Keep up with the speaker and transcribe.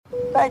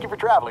Thank you for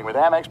traveling with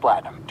Amex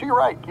Platinum. To your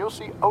right, you'll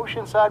see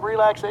oceanside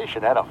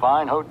relaxation at a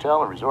fine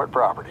hotel and resort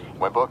property.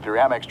 When booked through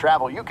Amex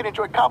Travel, you can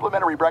enjoy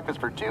complimentary breakfast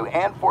for 2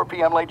 and 4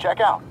 p.m. late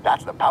checkout.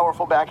 That's the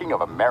powerful backing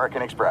of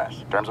American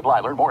Express. Terms apply.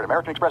 Learn more at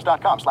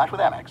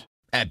americanexpress.com/withAmex.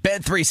 At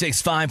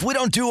Bet365, we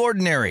don't do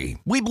ordinary.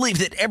 We believe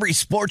that every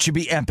sport should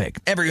be epic.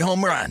 Every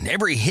home run,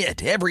 every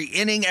hit, every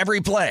inning, every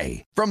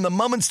play. From the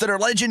moments that are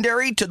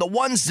legendary to the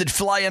ones that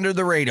fly under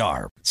the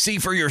radar. See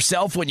for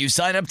yourself when you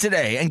sign up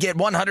today and get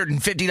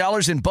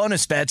 $150 in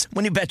bonus bets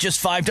when you bet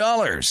just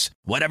 $5.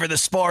 Whatever the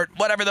sport,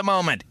 whatever the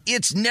moment,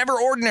 it's never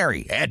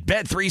ordinary at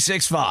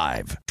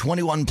Bet365.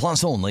 21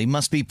 plus only.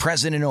 Must be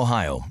present in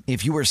Ohio.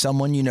 If you or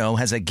someone you know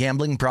has a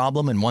gambling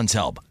problem and wants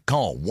help,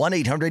 call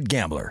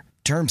 1-800-GAMBLER.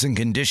 Terms and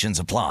conditions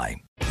apply.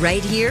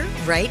 Right here,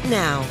 right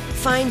now.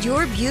 Find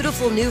your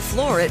beautiful new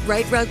floor at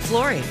Right Rug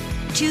Flooring.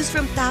 Choose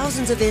from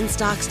thousands of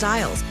in-stock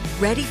styles,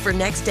 ready for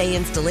next day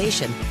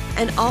installation,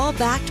 and all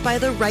backed by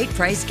the right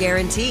price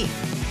guarantee.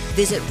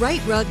 Visit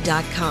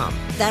rightrug.com.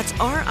 That's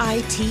RITERUG.com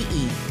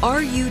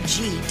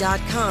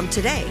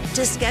today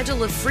to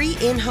schedule a free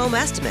in-home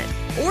estimate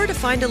or to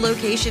find a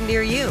location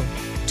near you.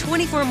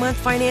 24-month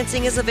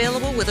financing is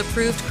available with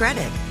approved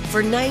credit.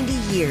 For 90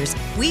 years,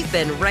 we've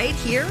been right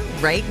here,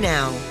 right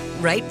now.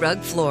 Right Rug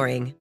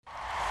Flooring.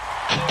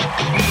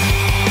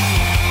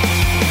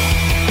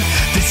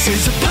 This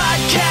is a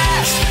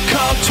podcast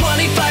called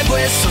 25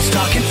 Whistles,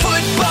 talking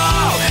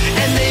football,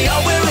 and they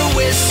all wear a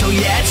whistle.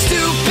 Yeah, it's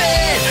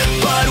stupid,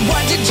 but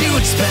what did you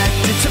expect?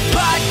 It's a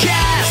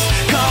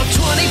podcast called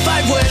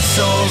 25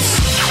 Whistles.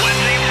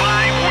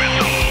 25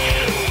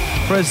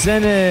 Whistles.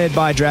 Presented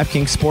by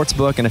DraftKings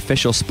Sportsbook, an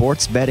official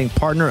sports betting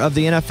partner of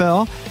the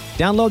NFL.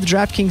 Download the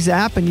DraftKings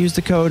app and use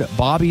the code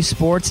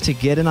BobbySports to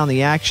get in on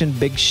the action.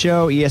 Big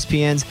show.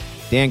 ESPN's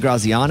Dan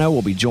Graziano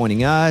will be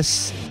joining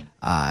us.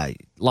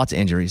 Lots of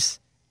injuries.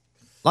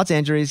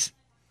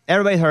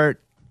 Everybody's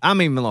hurt. I'm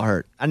even a little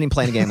hurt. I didn't even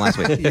play in a game last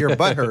week. Your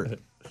butt hurt.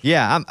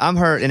 Yeah, I'm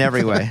hurt in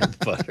every way.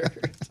 Butt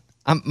hurt.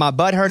 My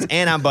butt hurts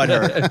and I'm butt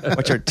hurt,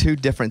 which are two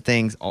different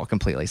things all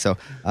completely. So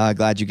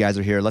glad you guys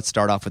are here. Let's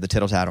start off with the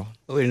tittle tattle.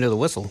 Oh, we didn't do the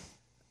whistle.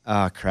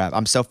 Oh, crap.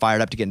 I'm so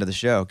fired up to get into the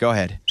show. Go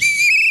ahead.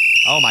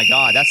 Oh, my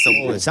God.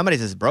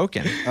 Somebody's just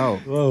broken. Oh,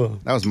 whoa.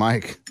 That was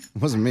Mike.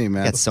 It wasn't me,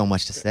 man. I got so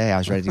much to say. I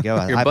was ready to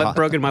go. Your butt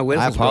broken, my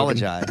whistle's I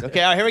apologize. broken.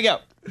 Okay, all right, here we go.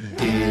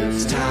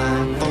 It's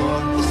time for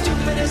the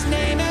stupidest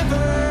name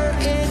ever.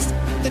 It's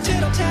the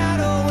Tittle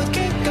Tattle with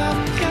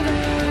Kickoff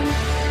Kevin.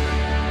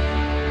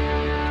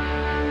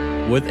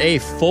 With a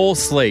full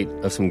slate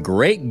of some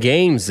great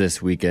games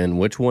this weekend,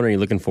 which one are you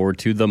looking forward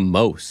to the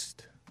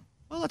most?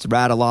 Well, let's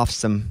rattle off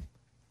some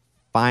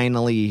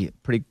finally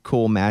pretty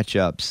cool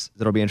matchups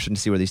that'll be interesting to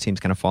see where these teams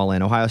kind of fall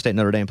in. Ohio State,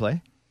 Notre Dame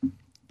play.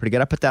 Pretty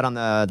good. I put that on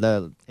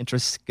the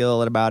interest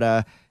skill at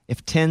about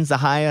if 10's the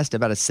highest,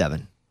 about a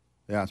 7.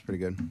 Yeah, it's pretty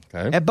good.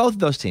 Okay. At both of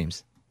those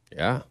teams.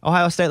 Yeah.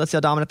 Ohio State, let's see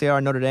how dominant they are.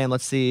 Notre Dame,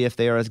 let's see if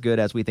they are as good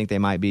as we think they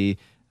might be.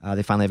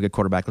 They finally have a good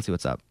quarterback. Let's see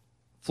what's up.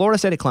 Florida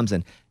State at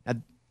Clemson. Now,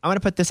 I'm going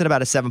to put this at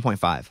about a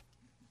 7.5.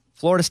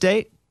 Florida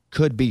State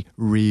could be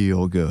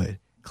real good.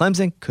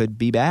 Clemson could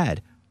be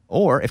bad.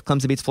 Or if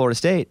Clemson beats Florida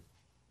State,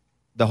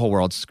 the whole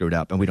world's screwed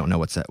up, and we don't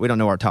know we don't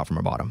know our top from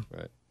our bottom.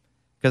 Right.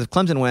 Because if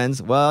Clemson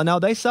wins, well, no,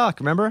 they suck,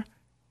 remember?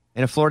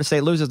 And if Florida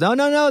State loses,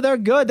 no, they're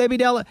good. They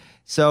beat LA.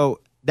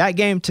 So that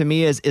game, to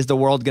me, is the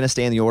world going to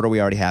stay in the order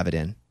we already have it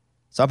in?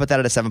 So I'll put that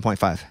at a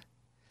 7.5.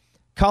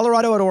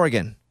 Colorado at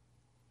Oregon.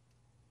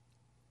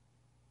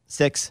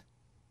 6.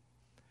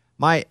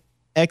 My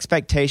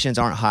expectations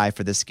aren't high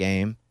for this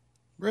game.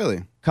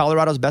 Really?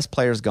 Colorado's best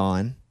player's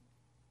gone.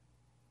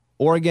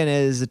 Oregon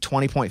is a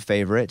 20-point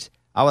favorite.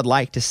 I would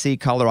like to see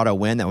Colorado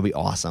win. That would be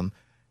awesome.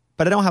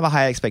 But I don't have a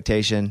high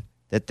expectation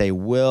that they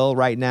will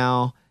right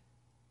now.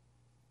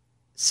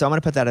 So I'm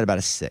going to put that at about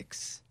a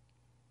 6.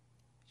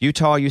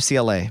 Utah,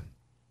 UCLA.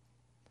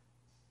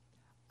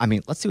 I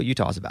mean, let's see what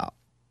Utah's about.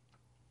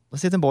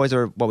 Let's see if them boys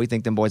are what we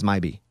think them boys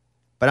might be.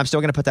 But I'm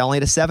still going to put that only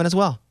at a 7 as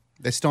well.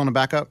 They still in a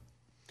backup?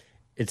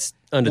 It's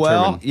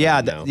undetermined.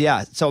 Well,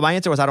 yeah. So my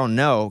answer was I don't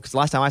know, because the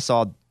last time I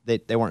saw,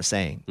 they weren't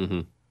saying.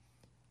 Mm-hmm.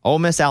 Ole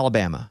Miss,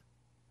 Alabama.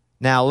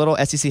 Now, a little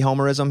SEC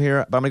homerism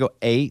here, but I'm going to go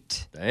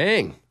 8.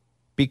 Dang.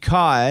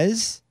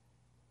 Because,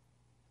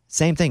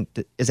 same thing,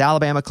 is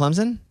Alabama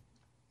Clemson?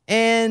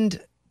 And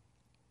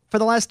for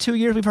the last 2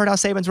 years, we've heard how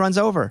Saban's runs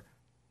over.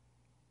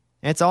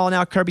 And it's all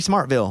now Kirby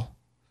Smartville.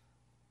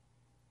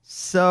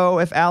 So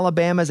if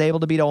Alabama is able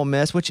to beat Ole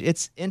Miss, which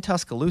it's in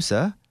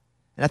Tuscaloosa,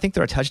 and I think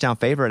they're a touchdown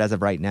favorite as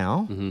of right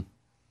now,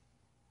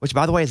 which,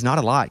 by the way, is not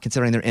a lot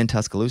considering they're in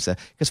Tuscaloosa,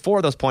 because 4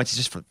 of those points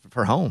is just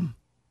for home.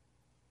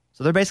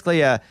 So they're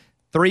basically a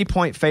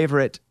 3-point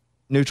favorite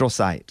neutral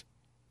site.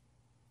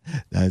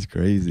 That's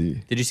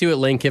crazy. Did you see what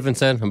Lane Kiffin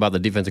said about the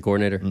defensive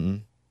coordinator?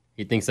 Mm-mm.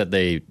 He thinks that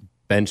they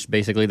benched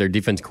basically their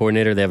defense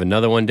coordinator. They have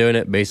another one doing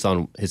it based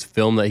on his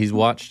film that he's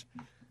watched.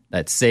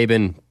 That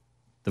Saban,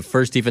 the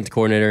first defense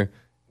coordinator,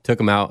 took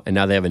him out, and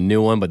now they have a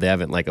new one, but they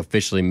haven't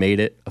officially made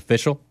it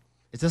official.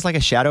 Is this like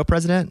a shadow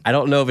president? I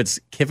don't know if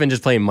it's Kiffin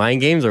just playing mind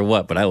games or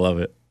what, but I love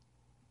it.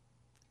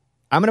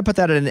 I'm going to put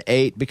that at an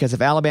 8 because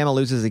if Alabama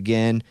loses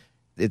again,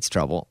 it's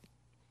trouble.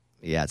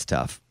 Yeah, it's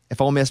tough. If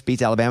Ole Miss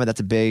beats Alabama, that's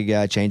a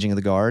big changing of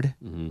the guard.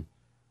 Mm-hmm.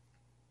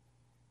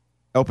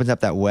 Opens up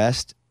that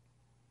West.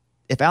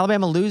 If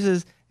Alabama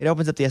loses, it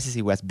opens up the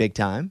SEC West big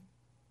time.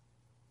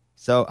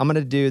 So I'm going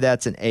to do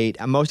that's an 8.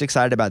 I'm most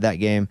excited about that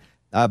game.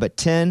 But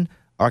 10,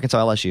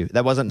 Arkansas LSU.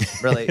 That wasn't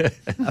really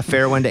a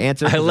fair one to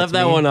answer. I left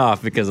that one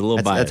off because a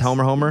little biased. That's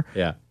Homer.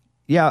 Yeah.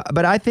 Yeah,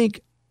 but I think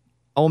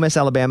Ole Miss,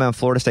 Alabama, and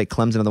Florida State,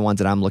 Clemson are the ones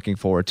that I'm looking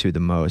forward to the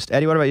most.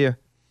 Eddie, what about you?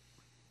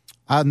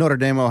 Notre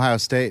Dame, Ohio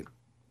State.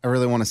 I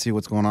really want to see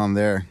what's going on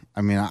there.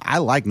 I mean, I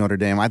like Notre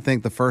Dame. I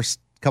think the first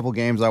couple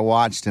games I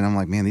watched, and I'm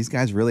like, man, these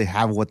guys really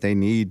have what they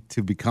need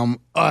to become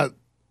a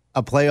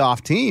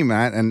playoff team.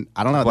 And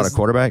I don't know. What, a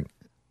quarterback?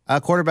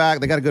 Quarterback.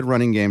 They got a good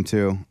running game,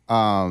 too.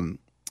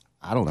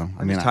 I don't know.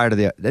 I'm just tired of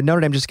the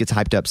Notre Dame just gets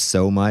hyped up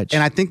so much.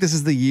 And I think this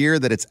is the year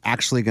that it's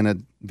actually going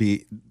to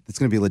be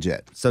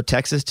legit. So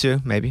Texas, too,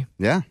 maybe?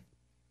 Yeah.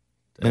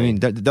 I mean,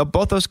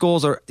 both those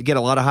schools get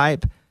a lot of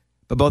hype,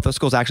 but both those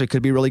schools actually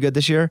could be really good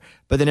this year.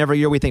 But then every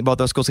year we think both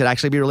those schools could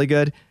actually be really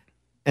good,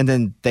 and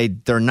then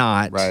they're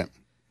not. Right.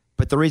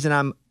 But the reason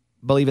I'm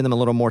believing them a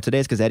little more today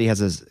is because Eddie has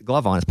his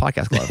glove on, his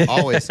podcast glove.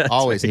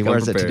 Always. He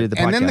wears it to do the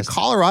podcast. And then the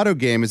Colorado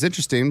game is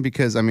interesting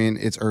because, I mean,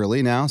 it's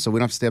early now, so we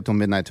don't have to stay up till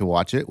midnight to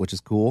watch it, which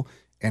is cool.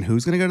 And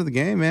who's going to go to the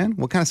game, man?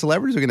 What kind of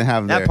celebrities are going to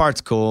have there? That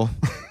part's cool.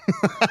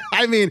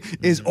 I mean,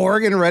 is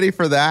Oregon ready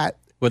for that?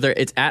 Whether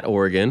it's at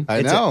Oregon.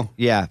 I know.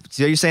 Yeah.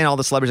 So you're saying all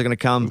the celebrities are going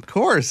to come? Of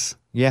course.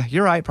 Yeah,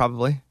 you're right,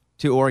 probably.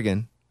 To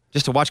Oregon.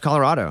 Just to watch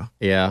Colorado.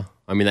 Yeah.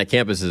 I mean, that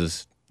campus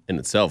is in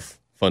itself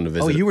fun to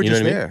visit. Oh, you were just know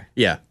what I mean? there.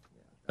 Yeah.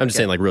 I'm just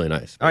saying, like, really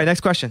nice. All right,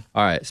 next question.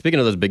 All right. Speaking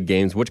of those big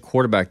games, which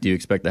quarterback do you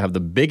expect to have the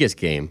biggest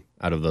game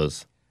out of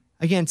those?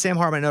 Again, Sam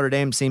Hartman at Notre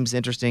Dame seems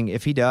interesting.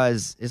 If he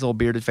does, his little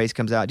bearded face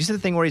comes out. Do you see the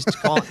thing where he's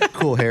calling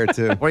cool hair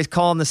too? Where he's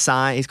calling the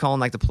sign, he's calling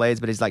like the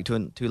plays, but he's like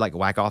doing two like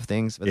whack off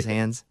things with his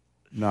hands.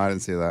 No, I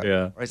didn't see that.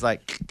 Yeah. Or he's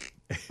like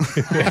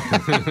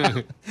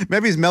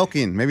Maybe he's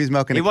milking.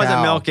 He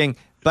wasn't milking,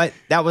 but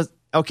that was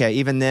okay.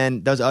 Even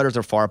then, those udders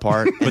are far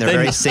apart and they're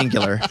very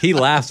singular. He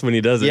laughs when he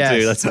does it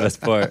too. That's the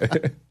best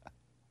part.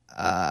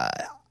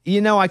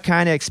 I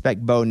kind of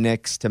expect Bo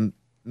Nix to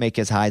make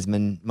his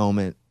Heisman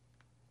moment.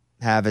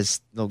 Have his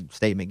little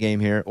statement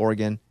game here,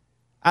 Oregon.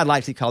 I'd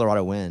like to see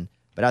Colorado win,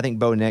 but I think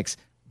Bo Nix,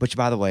 which,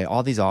 by the way,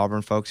 all these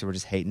Auburn folks who were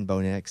just hating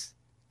Bo Nix,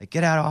 like,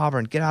 get out of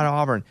Auburn.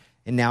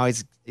 And now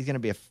he's going to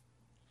be a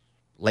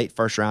late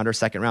first rounder,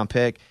 second round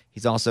pick.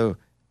 He's also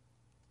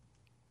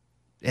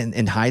in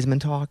Heisman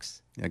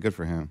talks. Yeah, good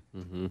for him.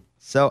 Mm-hmm.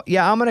 So,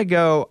 yeah, I'm going to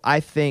go. I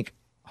think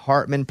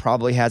Hartman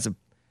probably has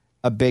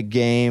a big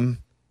game,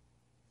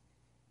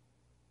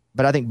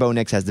 but I think Bo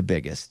Nix has the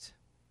biggest.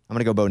 I'm going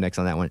to go Bo Nix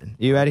on that one.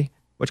 You ready?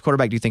 Which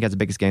quarterback do you think has the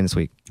biggest game this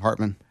week?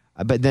 Hartman.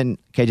 But then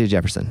KJ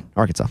Jefferson,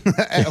 Arkansas.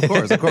 Of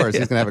course.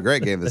 He's going to have a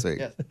great game this week.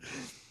 Yes.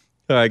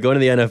 All right, going to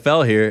the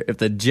NFL here. If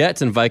the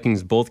Jets and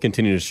Vikings both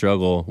continue to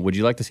struggle, would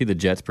you like to see the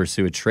Jets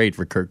pursue a trade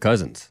for Kirk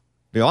Cousins?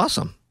 Be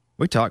awesome.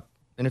 We talk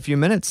in a few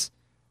minutes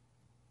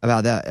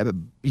about that.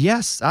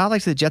 Yes, I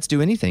like to see the Jets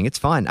do anything. It's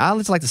fun. I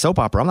just like the soap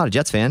opera. I'm not a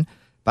Jets fan,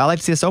 but I like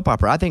to see a soap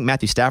opera. I think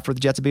Matthew Stafford with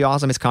the Jets would be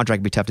awesome. His contract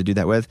would be tough to do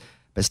that with,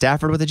 but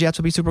Stafford with the Jets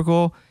would be super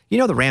cool.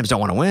 The Rams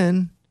don't want to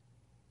win.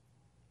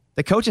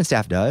 The coaching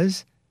staff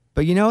does,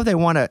 but they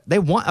want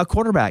a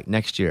quarterback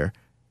next year.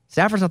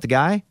 Stafford's not the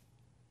guy.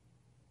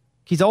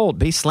 He's old,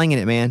 but he's slinging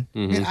it, man.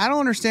 Mm-hmm. Man, I don't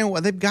understand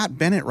why they've got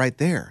Bennett right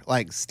there.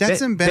 Like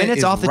Stetson Bennett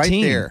is off the right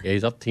team. there. Yeah,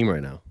 he's off the team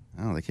right now.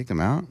 Oh, they kicked him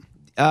out?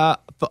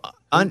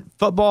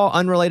 Football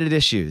unrelated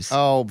issues.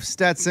 Oh,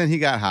 Stetson, he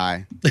got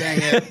high. Dang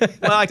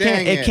it. Well,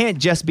 it can't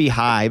just be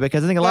high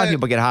because I think a lot of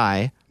people get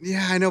high.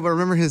 Yeah, I know, but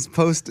remember his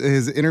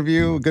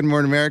interview, Good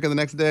Morning America, the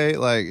next day?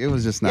 Like, it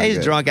was just not he's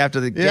good. drunk after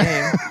the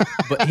game.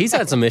 But he's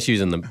had some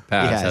issues in the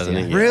past, hasn't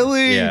he?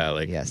 Really? Yeah,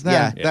 Yes.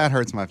 That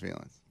hurts my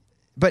feelings.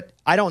 But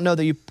I don't know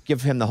that you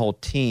give him the whole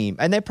team.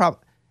 And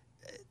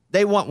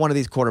they want one of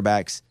these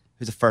quarterbacks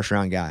who's a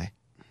first-round guy.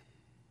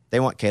 They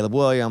want Caleb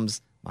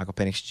Williams, Michael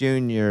Penix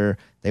Jr.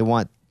 They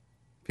want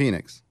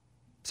Penix.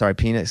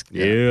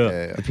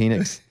 Yeah. The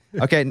Penix.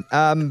 Okay.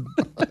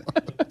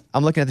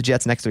 I'm looking at the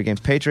Jets next 3 games.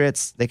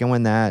 Patriots, they can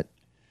win that.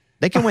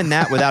 They can win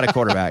that without a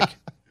quarterback.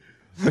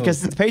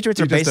 Because the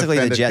Patriots are basically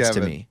the Jets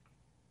to me.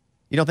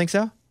 You don't think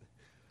so?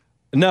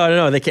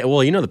 No, they can't. Well,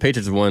 the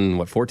Patriots have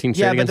won, 14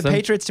 straight Yeah, but against the them?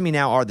 Patriots to me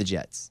now are the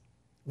Jets.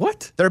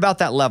 What? They're about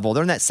that level.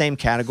 They're in that same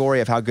category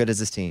of how good is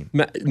this team.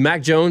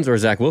 Mac Jones or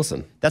Zach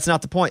Wilson? That's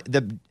not the point.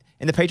 And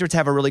the Patriots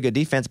have a really good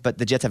defense, but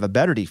the Jets have a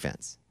better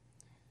defense.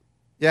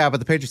 Yeah, but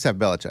the Patriots have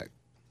Belichick.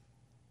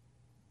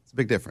 It's a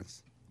big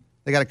difference.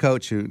 They got a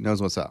coach who knows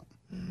what's up.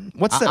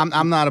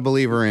 I'm not a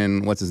believer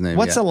in what's his name.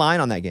 What's the line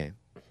on that game?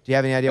 Do you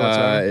have any idea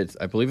whatsoever?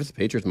 I believe it's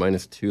Patriots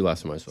 -2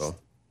 last time I saw.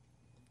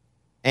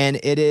 And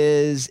it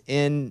is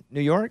in New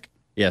York?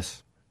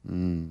 Yes.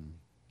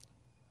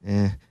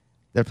 They're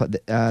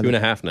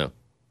 2.5 now.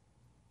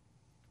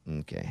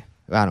 Okay.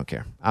 I don't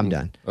care. I'm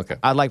done. Okay.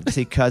 I'd like to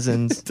see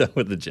Cousins. Done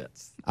with the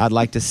Jets. I'd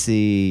like to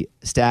see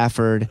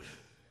Stafford.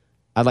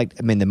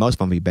 The most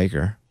fun would be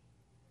Baker.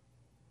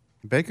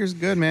 Baker's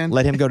good, man.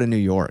 Let him go to New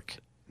York.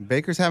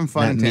 Baker's having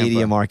fun That in Tampa.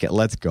 media market.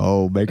 Let's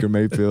go, Baker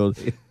Mayfield.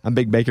 I'm a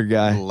big Baker I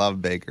guy.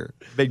 love Baker.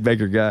 Big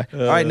Baker guy. All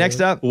right,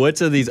 next up.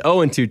 Which of these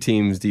 0-2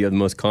 teams do you have the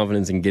most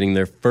confidence in getting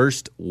their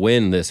first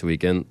win this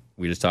weekend?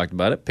 We just talked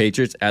about it.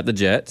 Patriots at the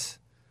Jets,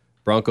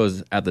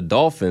 Broncos at the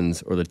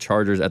Dolphins, or the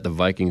Chargers at the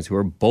Vikings, who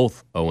are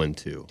both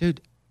 0-2.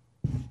 Dude,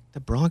 the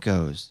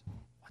Broncos.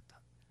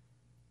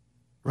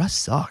 Russ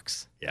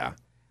sucks. Yeah.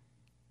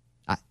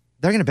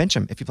 They're going to bench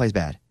him if he plays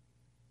bad.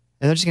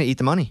 And they're just going to eat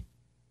the money.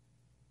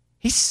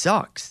 He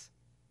sucks.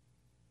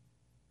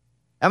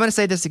 I'm going to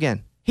say this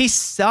again. He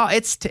sucks.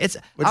 It's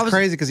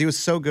crazy because he was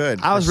so good.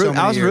 I was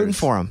rooting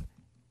for him.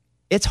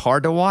 It's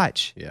hard to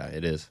watch. Yeah,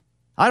 it is.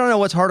 I don't know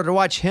what's harder to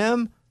watch,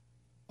 him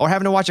or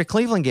having to watch a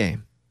Cleveland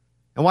game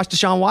and watch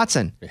Deshaun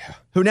Watson,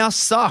 who now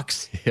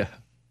sucks. Yeah.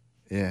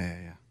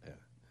 Yeah.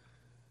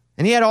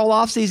 And he had all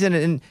offseason.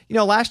 And,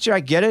 last year, I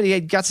get it. He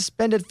got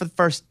suspended for the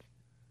first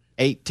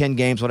 8-10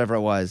 games, whatever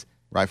it was.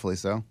 Rightfully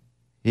so.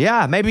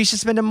 Yeah, maybe he should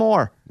suspend him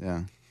more.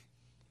 Yeah.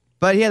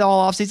 But he had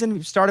all offseason.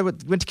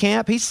 He went to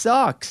camp. He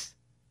sucks.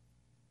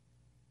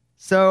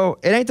 So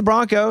it ain't the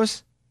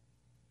Broncos.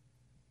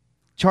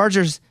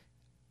 Chargers,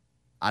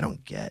 I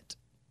don't get.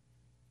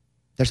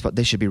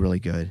 They should be really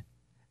good.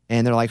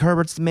 And they're like,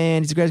 Herbert's the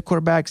man. He's the greatest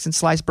quarterback since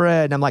sliced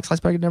bread. And I'm like,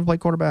 sliced bread never played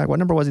quarterback. What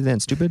number was he then?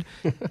 Stupid.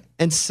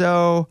 And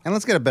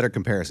let's get a better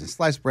comparison.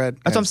 Sliced bread.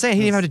 That's what I'm saying.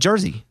 He didn't even have a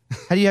jersey.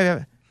 How do you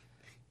have?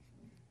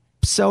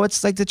 So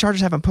it's like the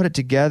Chargers haven't put it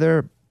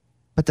together,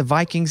 but the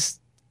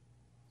Vikings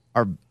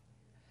are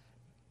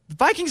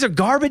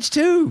garbage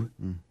too.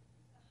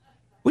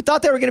 We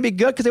thought they were going to be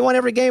good because they won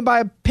every game by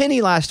a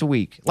penny last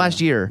year.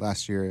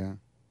 Last year, yeah.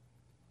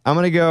 I'm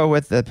going to go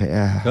with the... The what?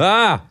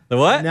 No, the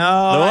what? no,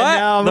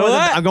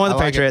 I'm going with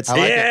the Patriots. I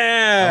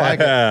like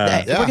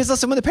it. Yeah. Because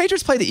listen, when the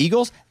Patriots play the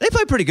Eagles, they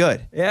play pretty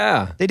good.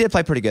 Yeah. They did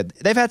play pretty good.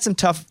 They've had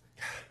tough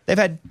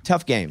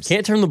games.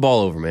 Can't turn the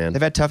ball over, man.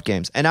 They've had tough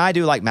games. And I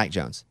do like Mac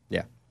Jones.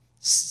 Yeah.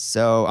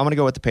 So I'm going to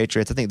go with the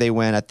Patriots. I think they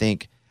win. I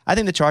think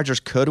the Chargers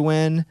could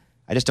win.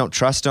 I just don't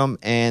trust them.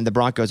 And the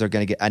Broncos are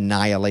going to get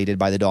annihilated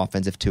by the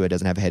Dolphins if Tua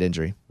doesn't have a head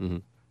injury. Mm-hmm.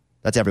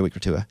 That's every week for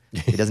Tua.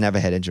 He doesn't have a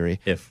head injury.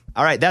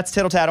 All right, that's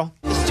Tittle Tattle.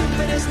 The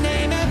stupidest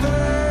name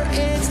ever.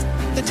 It's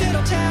the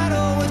Tittle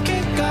Tattle with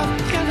Kickoff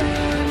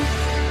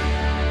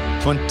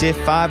Kevin.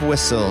 25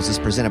 Whistles is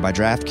presented by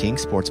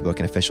DraftKings Sportsbook,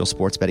 an official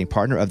sports betting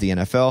partner of the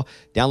NFL.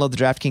 Download the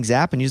DraftKings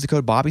app and use the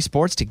code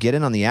BobbySports to get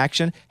in on the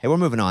action. Hey, we're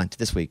moving on to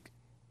this week.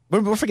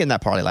 We're forgetting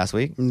that parlay last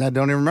week. I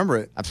don't even remember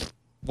it.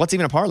 What's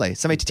even a parlay?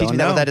 Somebody to teach me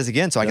what that is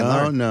again so I can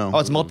learn. No. Oh,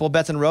 it's multiple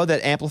bets in a row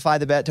that amplify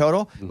the bet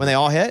total when they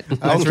all hit?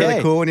 That's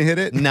really cool when you hit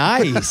it.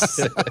 Nice.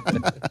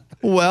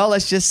 Well,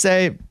 let's just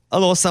say a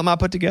little something I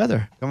put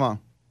together. Come on.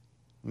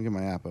 Let me get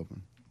my app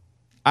open.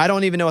 I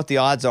don't even know what the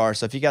odds are,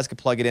 so if you guys could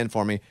plug it in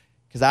for me,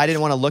 because I didn't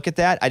want to look at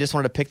that. I just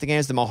wanted to pick the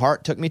games that my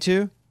heart took me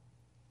to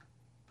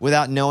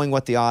without knowing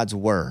what the odds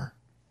were.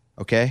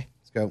 Okay?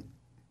 Let's go.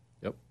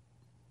 Yep.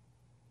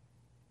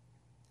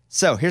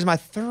 So here's my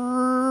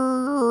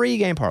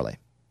 3-game parlay.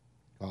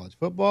 College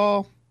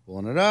football,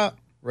 pulling it up,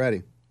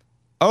 ready.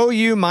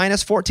 OU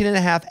minus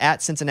 14.5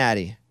 at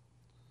Cincinnati.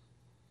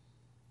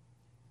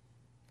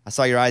 I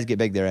saw your eyes get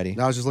big there, Eddie.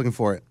 No, I was just looking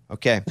for it.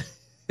 Okay.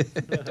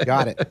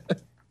 Got it.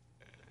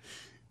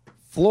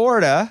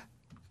 Florida,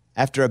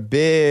 after a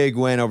big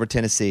win over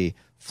Tennessee.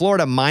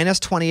 Florida minus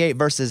 28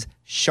 versus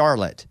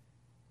Charlotte.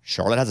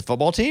 Charlotte has a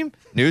football team?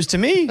 News to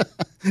me.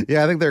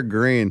 Yeah, I think they're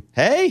green.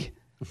 Hey.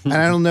 And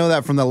I don't know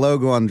that from the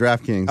logo on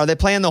DraftKings. Are they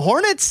playing the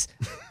Hornets?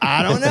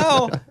 I don't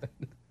know.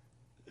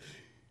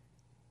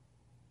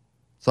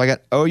 So I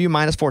got OU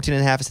minus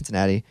 14.5 at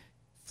Cincinnati.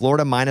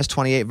 Florida minus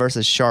 28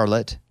 versus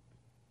Charlotte.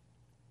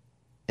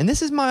 And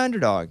this is my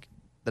underdog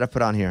that I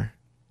put on here.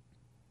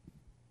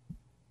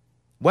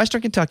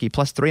 Western Kentucky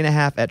plus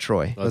 3.5 at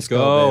Troy. Let's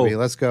go, baby.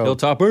 Let's go.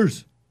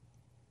 Hilltoppers.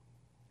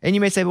 And you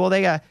may say, well,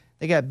 they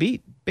got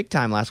beat big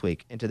time last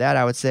week. And to that,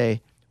 I would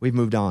say we've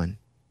moved on.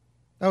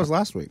 That was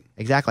last week.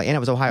 Exactly. And it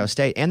was Ohio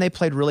State. And they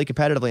played really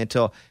competitively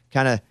until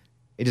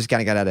it just kind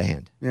of got out of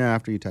hand. Yeah,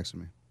 after you texted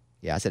me.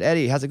 Yeah, I said,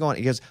 Eddie, how's it going?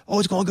 He goes, oh,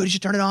 it's going good. You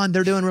should turn it on.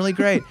 They're doing really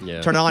great.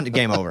 Yeah. Turn it on,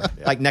 game over.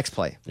 Like next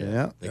play.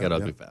 Yeah. They got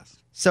ugly fast.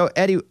 So,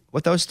 Eddie,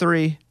 with those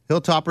three.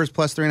 Hilltoppers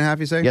plus 3.5,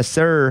 you say? Yes,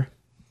 sir.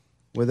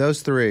 With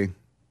those three,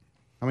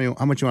 how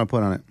much you want to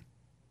put on it?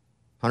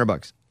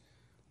 $100.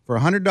 For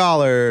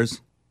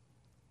 $100,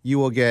 you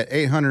will get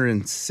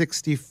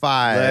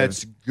 865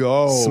 Let's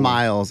go.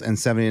 smiles and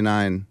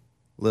 79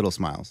 little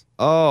smiles.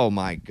 Oh,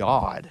 my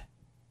God.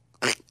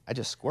 I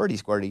just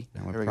squirty.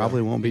 I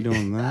probably won't be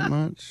doing that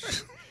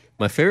much.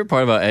 My favorite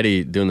part about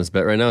Eddie doing this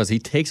bet right now is he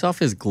takes off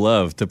his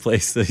glove to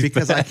place the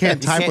Because I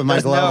can't type with my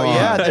There's glove on.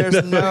 Yeah,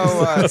 there's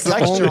no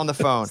texture on the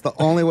phone. It's the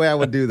only way I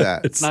would do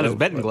that. It's not his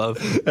betting glove.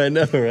 I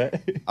know, right?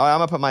 All right, I'm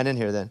going to put mine in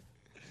here then.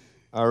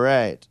 All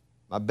right.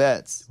 My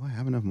bets. Do I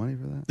have enough money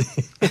for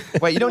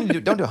that? Wait, you don't do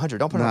 100.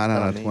 Don't put it on.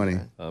 No, me. 20.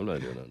 I'm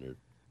not doing 100.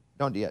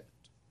 Don't do it.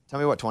 Tell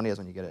me what 20 is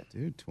when you get it.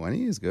 Dude,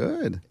 20 is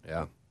good.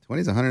 Yeah.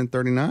 20 is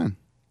 139.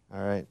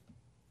 All right.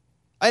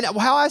 And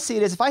how I see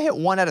it is if I hit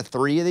 1 out of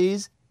 3 of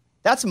these,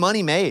 That's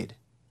money made.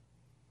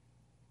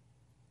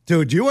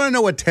 Dude, do you want to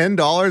know what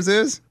 $10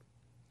 is?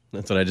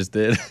 That's what I just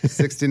did.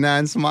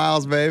 69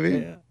 smiles, baby.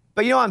 Yeah.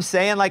 But you know what I'm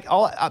saying? Like,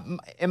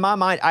 in my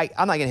mind,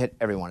 I'm not going to hit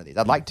every one of these.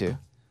 I'd like to.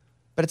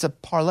 But it's a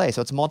parlay,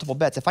 so it's multiple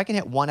bets. If I can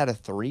hit 1 out of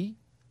 3,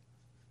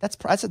 that's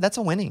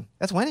a winning.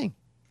 That's winning.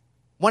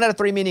 1 out of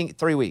 3 meaning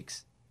 3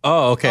 weeks.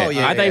 Oh, okay. Oh,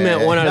 yeah, I thought you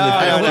meant 1 out of the 3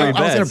 I was going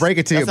to bets. break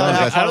it to you, That's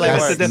but not how it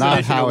that's works.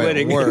 not how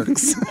it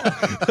works.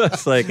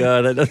 It's like,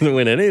 that doesn't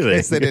win anything.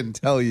 Guess they didn't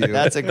tell you.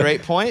 That's a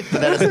great point, but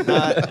that is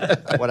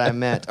not what I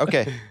meant.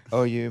 Okay.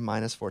 OU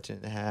minus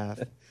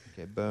 14.5.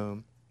 Okay,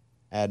 boom.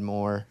 Add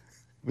more.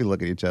 We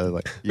look at each other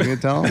like, you going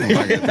to tell them? I'm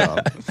not going to tell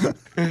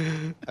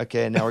them.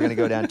 Okay, now we're going to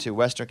go down to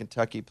Western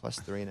Kentucky plus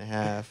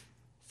 3.5.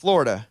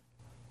 Florida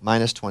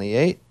minus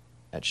 28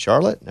 at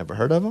Charlotte. Never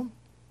heard of them.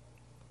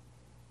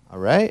 All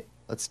right.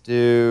 Let's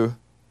do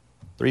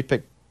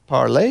 3-pick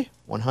parlay,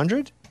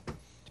 100 to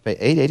pay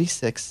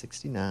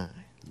 $886.69.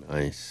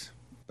 Nice.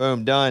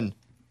 Boom, done.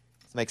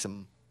 Let's make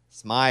some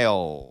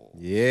smile.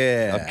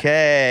 Yeah.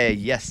 Okay,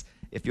 yes.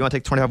 If you want to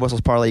take 25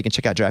 whistles parlay, you can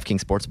check out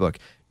DraftKings Sportsbook.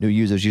 New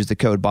users use the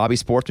code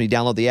BobbySports when you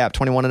download the app.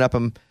 21 and up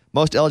in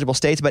most eligible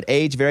states, but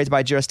age varies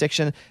by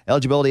jurisdiction.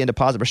 Eligibility and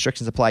deposit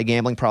restrictions apply.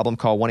 Gambling problem,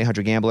 call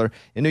 1-800-GAMBLER.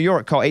 In New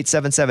York, call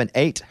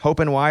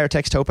 877-8-HOPE-NY or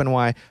text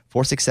HOPE-NY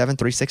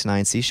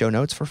 467-369. See show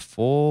notes for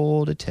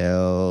full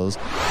details.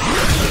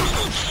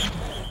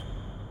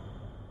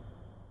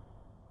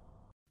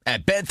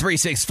 At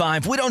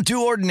Bet365, we don't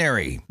do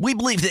ordinary. We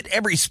believe that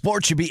every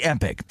sport should be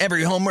epic.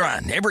 Every home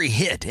run, every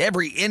hit,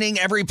 every inning,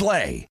 every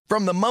play.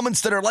 From the moments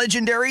that are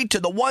legendary to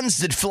the ones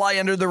that fly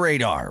under the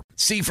radar.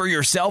 See for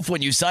yourself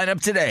when you sign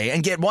up today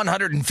and get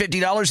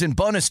 $150 in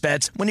bonus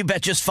bets when you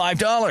bet just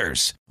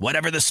 $5.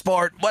 Whatever the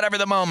sport, whatever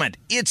the moment,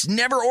 it's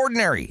never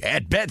ordinary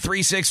at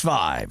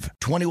Bet365.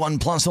 21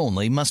 plus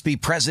only. Must be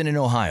present in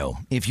Ohio.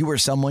 If you or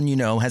someone you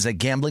know has a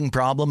gambling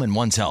problem and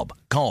wants help,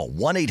 call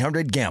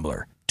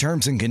 1-800-GAMBLER.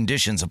 Terms and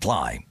conditions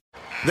apply.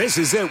 This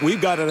is it.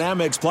 We've got an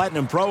Amex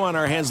Platinum Pro on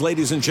our hands,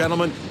 ladies and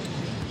gentlemen.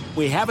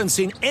 We haven't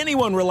seen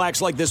anyone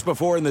relax like this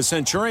before in the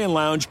Centurion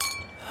Lounge.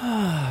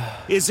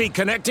 Is he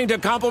connecting to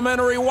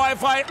complimentary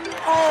Wi-Fi?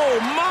 Oh,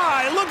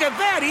 my. Look at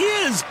that. He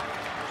is.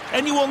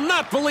 And you will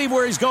not believe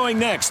where he's going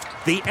next.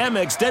 The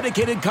Amex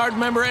dedicated card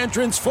member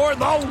entrance for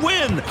the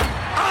win.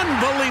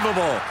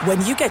 Unbelievable.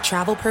 When you get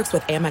travel perks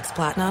with Amex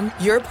Platinum,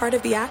 you're part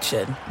of the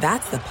action.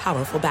 That's the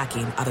powerful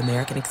backing of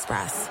American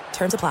Express.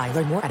 Terms apply.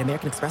 Learn more at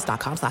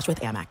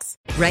americanexpress.com/withAmex.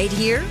 Right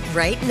here,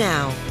 right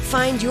now.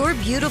 Find your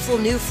beautiful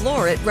new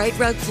floor at Right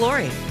Rug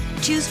Flooring.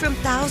 Choose from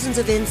thousands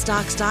of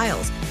in-stock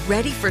styles,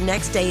 ready for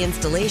next day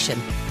installation,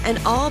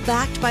 and all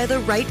backed by the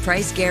right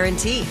price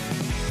guarantee.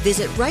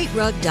 Visit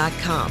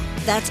rightrug.com.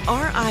 That's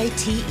RITERUG.com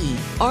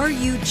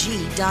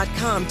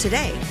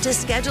today to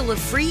schedule a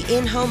free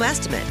in-home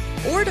estimate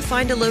or to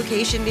find a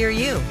location near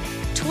you.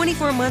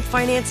 24-month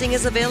financing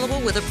is available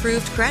with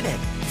approved credit.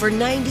 For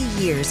 90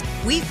 years,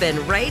 we've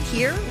been right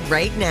here,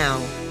 right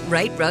now.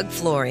 Right Rug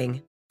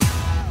Flooring.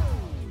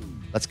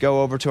 Let's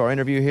go over to our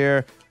interview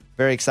here.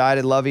 Very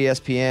excited. Love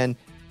ESPN.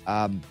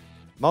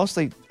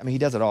 Mostly, I mean, he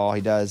does it all.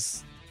 He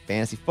does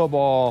fantasy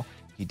football.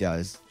 He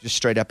does just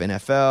straight up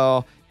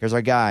NFL. Here's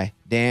our guy,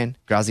 Dan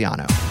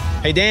Graziano.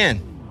 Hey,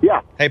 Dan.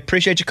 Yeah. Hey,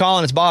 appreciate you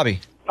calling. It's Bobby.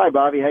 Hi,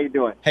 Bobby. How you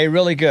doing? Hey,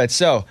 really good.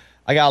 So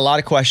I got a lot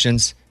of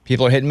questions.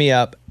 People are hitting me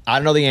up. I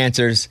don't know the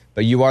answers,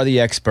 but you are the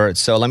expert.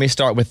 So let me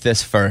start with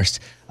this first.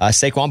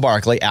 Saquon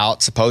Barkley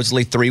out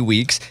supposedly 3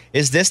 weeks.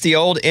 Is this the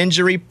old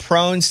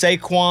injury-prone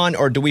Saquon,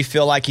 or do we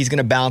feel like he's going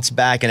to bounce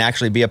back and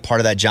actually be a part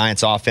of that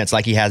Giants offense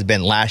like he has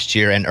been last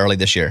year and early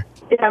this year?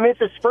 Yeah, I mean,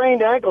 it's a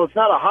sprained ankle. It's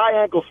not a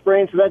high ankle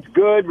sprain, so that's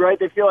good, right?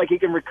 They feel like he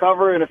can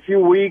recover in a few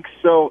weeks.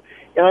 So,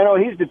 and I know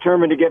he's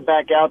determined to get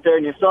back out there,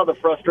 and you saw the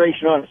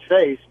frustration on his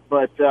face.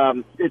 But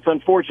it's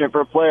unfortunate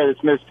for a player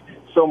that's missed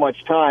so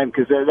much time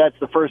because that's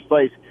the first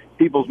place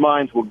people's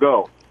minds will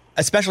go.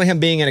 Especially him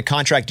being in a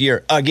contract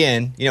year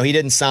again. You know, he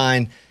didn't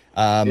sign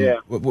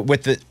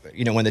with the,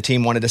 you know, when the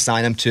team wanted to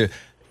sign him to.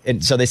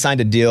 And so they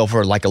signed a deal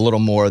for like a little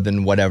more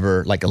than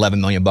whatever, like $11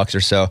 million or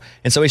so.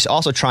 And so he's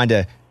also trying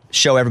to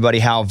show everybody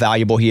how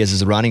valuable he is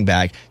as a running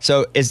back.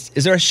 So is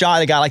there a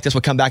shot a guy like this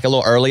would come back a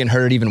little early and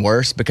hurt it even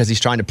worse because he's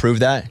trying to prove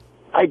that?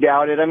 I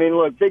doubt it. I mean,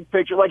 look, big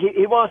picture, like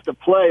he wants to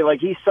play, like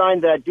he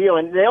signed that deal,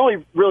 and they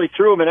only really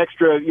threw him an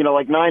extra, you know,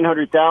 like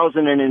 $900,000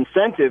 in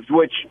incentives,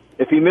 which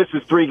if he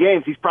misses 3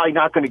 games, he's probably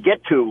not going to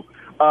get to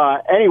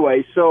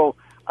anyway. So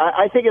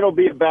I think it'll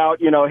be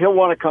about, you know, he'll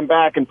want to come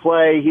back and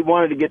play. He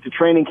wanted to get to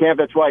training camp.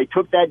 That's why he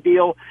took that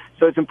deal.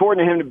 So it's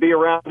important to him to be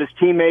around his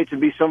teammates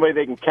and be somebody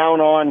they can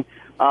count on.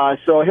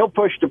 So he'll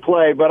push to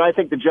play, but I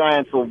think the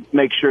Giants will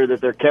make sure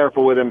that they're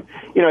careful with him.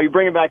 You know, you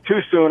bring him back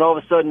too soon, all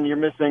of a sudden you're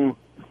missing,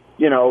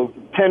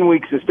 10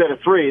 weeks instead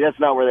of 3. That's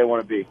not where they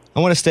want to be.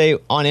 I want to stay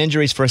on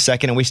injuries for a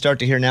second, and we start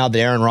to hear now that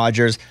Aaron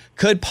Rodgers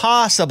could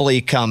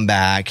possibly come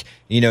back,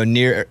 near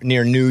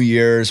New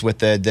Year's with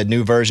the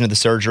new version of the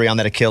surgery on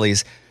that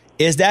Achilles.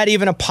 Is that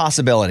even a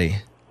possibility?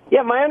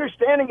 Yeah, my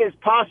understanding is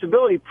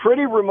possibility,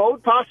 pretty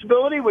remote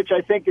possibility, which I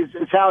think is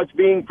how it's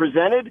being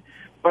presented.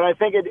 but I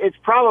think it's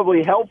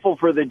probably helpful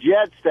for the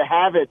Jets to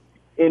have it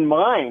in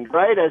mind,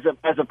 right,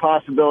 as a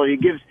possibility.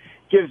 It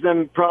gives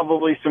them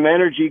probably some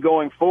energy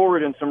going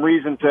forward and some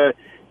reason to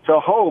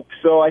hope.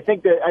 So I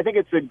think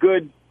it's a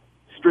good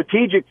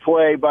strategic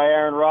play by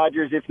Aaron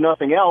Rodgers, if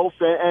nothing else.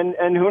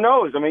 And who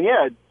knows? I mean,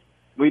 yeah,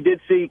 we did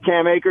see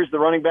Cam Akers, the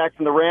running back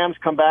from the Rams,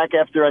 come back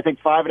after, I think,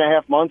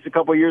 5.5 months a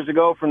couple years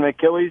ago from the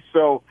Achilles.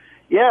 So,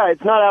 yeah,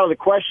 it's not out of the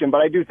question,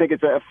 but I do think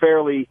it's a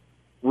fairly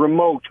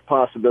remote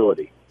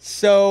possibility.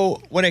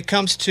 So when it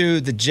comes to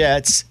the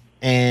Jets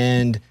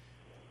and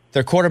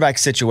their quarterback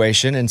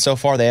situation, and so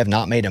far they have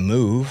not made a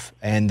move,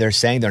 and they're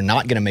saying they're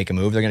not going to make a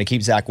move. They're going to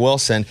keep Zach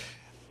Wilson.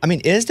 I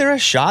mean, is there a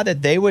shot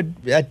that they would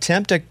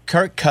attempt a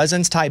Kirk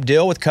Cousins type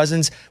deal with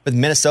Cousins with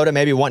Minnesota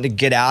maybe wanting to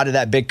get out of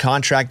that big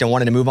contract and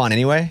wanting to move on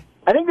anyway?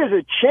 I think there's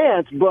a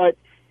chance, but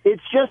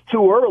it's just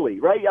too early,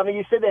 right? I mean,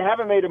 you said they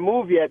haven't made a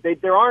move yet.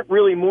 There aren't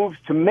really moves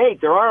to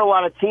make. There aren't a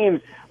lot of teams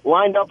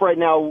lined up right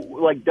now,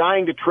 like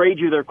dying to trade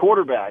you their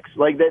quarterbacks.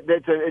 Like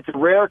it's a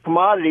rare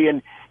commodity,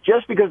 and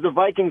just because the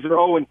Vikings are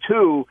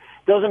 0-2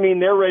 doesn't mean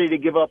they're ready to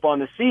give up on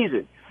the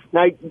season.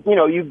 Now,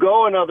 you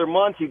go another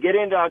month, you get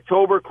into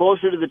October,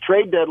 closer to the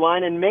trade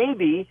deadline, and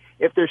maybe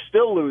if they're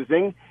still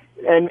losing,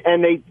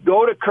 and they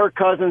go to Kirk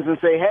Cousins and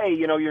say, hey,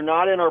 you're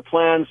not in our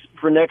plans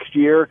for next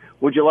year.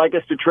 Would you like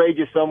us to trade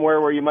you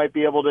somewhere where you might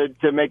be able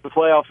to make the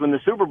playoffs, win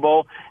the Super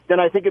Bowl? Then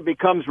I think it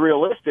becomes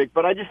realistic.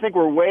 But I just think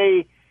we're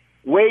way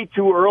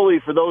too early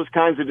for those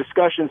kinds of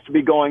discussions to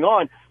be going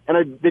on.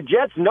 And the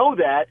Jets know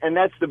that, and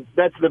that's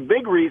the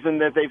big reason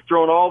that they've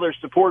thrown all their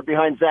support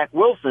behind Zach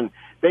Wilson.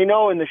 They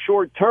know in the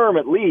short term,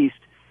 at least,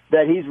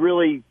 that he's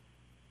really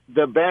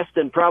the best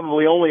and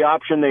probably only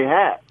option they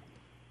have.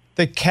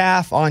 The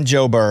calf on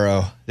Joe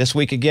Burrow this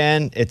week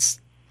again, it's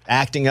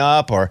acting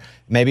up, or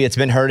maybe it's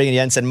been hurting and he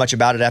hasn't said much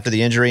about it after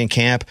the injury in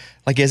camp.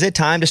 Like, is it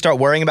time to start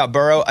worrying about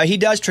Burrow? He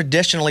does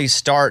traditionally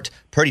start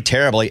pretty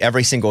terribly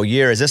every single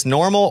year. Is this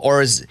normal,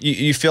 or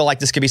you feel like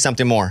this could be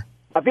something more?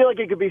 I feel like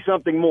it could be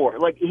something more.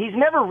 Like, he's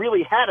never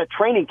really had a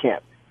training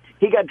camp.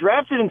 He got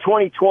drafted in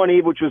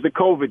 2020, which was the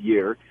COVID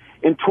year.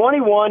 In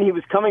 21, he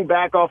was coming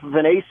back off of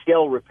an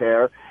ACL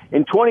repair.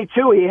 In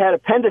 22, he had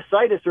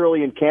appendicitis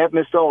early in camp,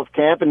 missed all of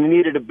camp, and he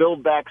needed to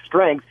build back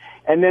strength.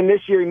 And then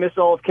this year, he missed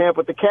all of camp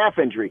with the calf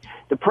injury.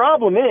 The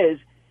problem is,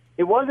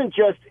 it wasn't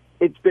just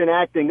it's been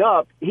acting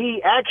up.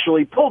 He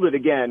actually pulled it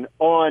again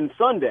on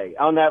Sunday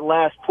on that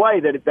last play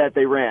that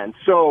they ran.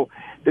 So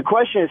the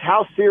question is,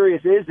 how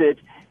serious is it?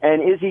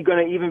 And is he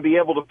going to even be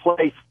able to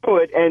play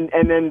through it?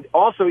 And then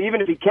also, even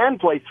if he can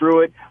play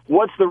through it,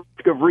 what's the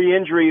risk of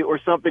re-injury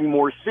or something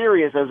more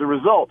serious as a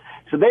result?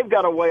 So they've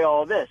got to weigh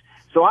all of this.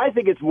 So I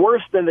think it's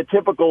worse than the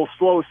typical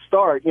slow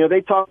start.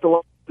 They talked a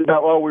lot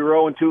about, we were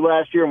 0-2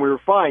 last year and we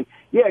were fine.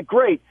 Yeah,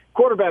 great.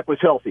 Quarterback was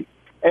healthy.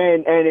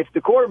 And if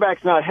the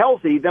quarterback's not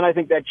healthy, then I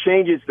think that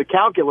changes the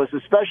calculus,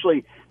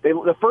 especially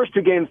the first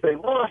two games they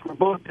lost were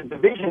both the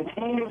division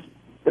teams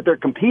that they're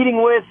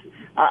competing with.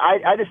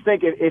 I just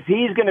think if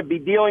he's going to be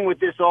dealing with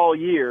this all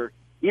year,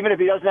 even if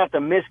he doesn't have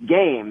to miss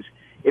games,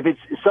 if it's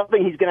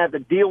something he's going to have to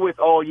deal with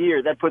all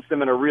year, that puts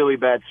them in a really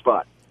bad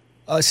spot.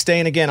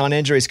 Staying again on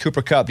injuries,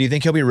 Cooper Kupp, do you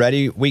think he'll be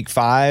ready week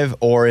 5,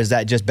 or is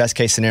that just best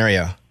case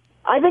scenario?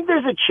 I think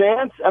there's a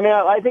chance. I mean,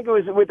 I think it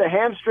was with a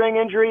hamstring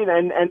injury,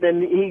 and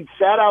then he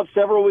sat out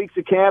several weeks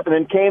of camp and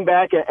then came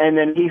back, and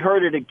then he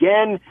hurt it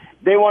again.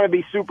 They want to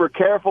be super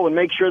careful and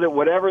make sure that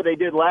whatever they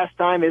did last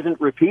time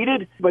isn't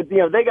repeated. But,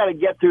 they got to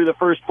get through the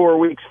first 4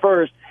 weeks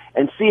first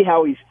and see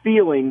how he's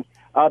feeling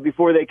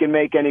before they can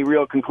make any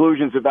real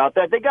conclusions about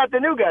that. They got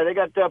the new guy. They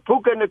got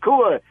Puka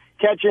Nacua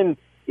catching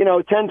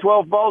 10,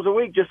 12 balls a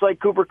week, just like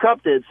Cooper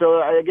Kupp did.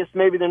 So I guess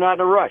maybe they're not in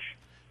a rush.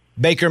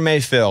 Baker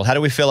Mayfield, how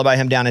do we feel about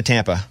him down in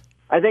Tampa?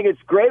 I think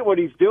it's great what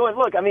he's doing.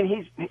 Look, I mean,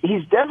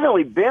 he's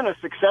definitely been a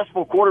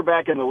successful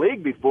quarterback in the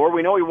league before.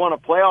 We know he won a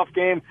playoff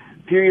game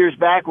a few years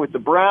back with the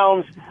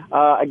Browns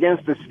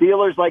against the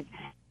Steelers. Like,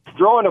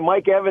 throwing to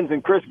Mike Evans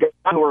and Chris Godwin,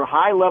 who are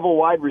high-level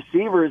wide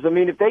receivers, I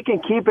mean, if they can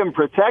keep him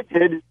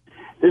protected,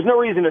 there's no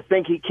reason to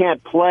think he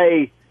can't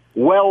play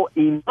well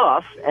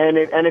enough.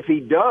 And if he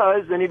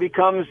does, then he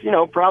becomes,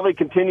 probably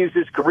continues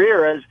his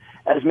career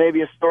as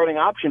maybe a starting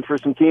option for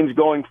some teams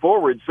going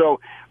forward. So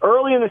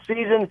early in the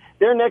season,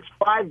 their next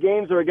 5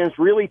 games are against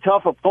really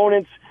tough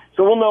opponents.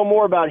 So we'll know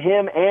more about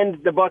him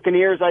and the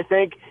Buccaneers, I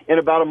think, in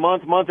about a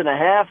month and a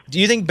half. Do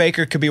you think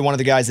Baker could be one of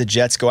the guys the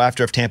Jets go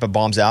after if Tampa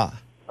bombs out?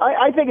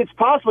 I think it's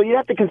possible. You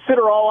have to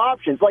consider all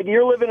options. Like,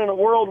 you're living in a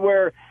world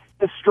where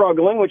it's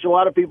struggling, which a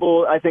lot of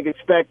people, I think,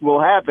 expect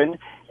will happen.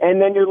 And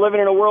then you're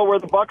living in a world where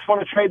the Bucs want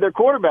to trade their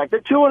quarterback.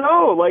 They're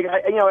 2-0. Like,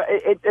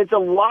 it's a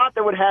lot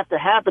that would have to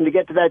happen to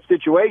get to that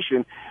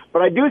situation.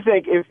 But I do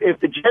think if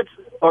the Jets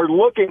are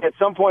looking at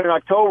some point in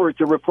October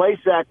to replace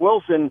Zach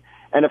Wilson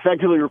and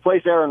effectively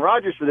replace Aaron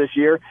Rodgers for this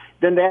year,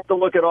 then they have to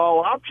look at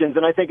all options.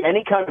 And I think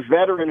any kind of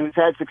veteran who's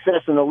had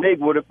success in the league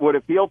would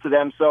appeal to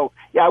them. So,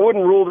 yeah, I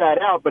wouldn't rule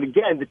that out. But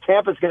again, the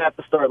Tampa's going to have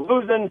to start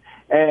losing,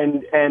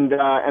 and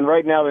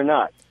right now they're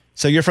not.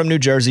 So you're from New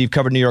Jersey. You've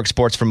covered New York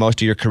sports for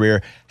most of your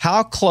career.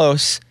 How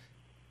close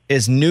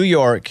is New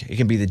York, it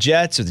can be the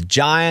Jets or the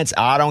Giants,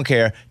 I don't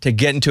care, to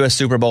get into a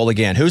Super Bowl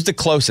again? Who's the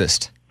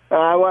closest?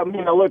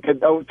 Well, look,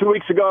 2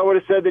 weeks ago I would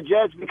have said the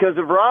Jets because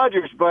of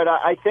Rodgers, but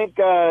I think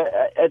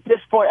at this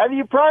point,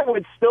 you probably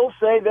would still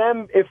say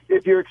them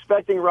if you're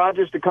expecting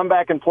Rodgers to come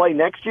back and play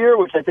next year,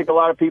 which I think a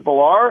lot of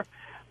people are.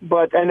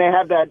 And they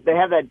have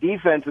that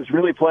defense that's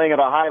really playing at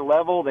a high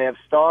level. They have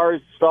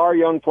star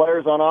young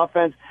players on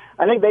offense.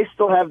 I think they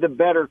still have the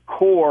better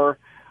core.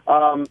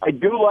 I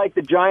do like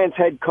the Giants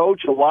head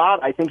coach a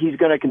lot. I think he's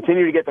going to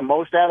continue to get the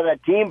most out of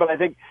that team, but I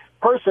think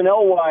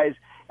personnel-wise,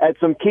 at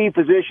some key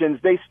positions,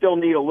 they still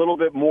need a little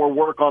bit more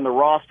work on the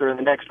roster in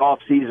the next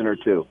offseason or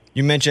two.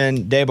 You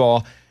mentioned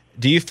Daboll.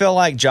 Do you feel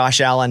like Josh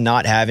Allen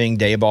not having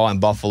Daboll in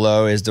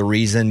Buffalo is the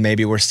reason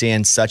maybe we're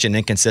seeing such an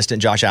inconsistent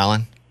Josh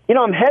Allen?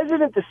 I'm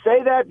hesitant to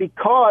say that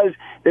because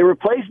they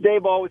replaced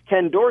Daboll with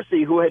Ken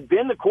Dorsey, who had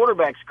been the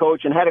quarterback's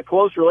coach and had a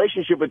close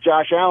relationship with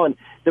Josh Allen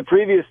the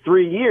previous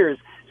 3 years.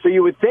 So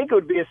you would think it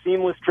would be a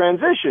seamless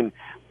transition.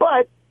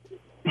 But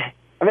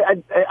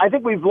I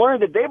think we've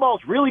learned that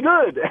Daboll's really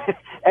good,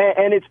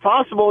 and it's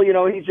possible.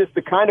 He's just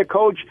the kind of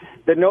coach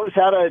that knows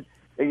how to,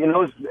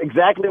 knows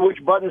exactly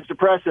which buttons to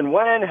press and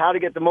when, how to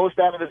get the most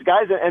out of his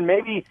guys, and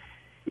maybe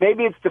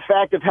it's the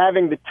fact of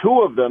having the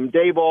two of them,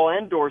 Daboll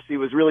and Dorsey,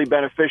 was really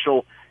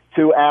beneficial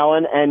to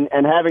Allen,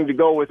 and having to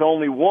go with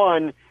only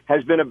one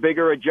has been a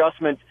bigger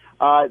adjustment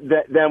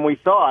than we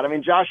thought.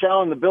 Josh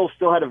Allen, the Bills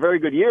still had a very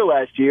good year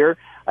last year.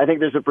 I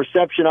think there's a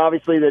perception,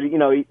 obviously, that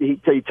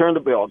he turned the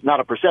ball. Not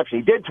a perception.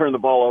 He did turn the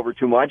ball over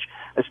too much,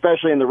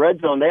 especially in the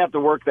red zone. They have to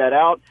work that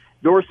out.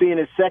 Dorsey, in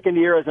his second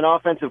year as an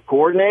offensive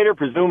coordinator,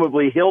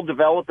 presumably he'll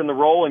develop in the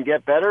role and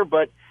get better.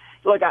 But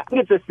look, I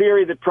think it's a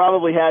theory that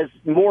probably has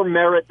more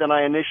merit than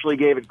I initially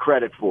gave it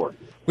credit for.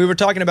 We were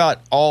talking about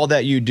all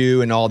that you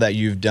do and all that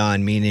you've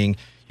done, meaning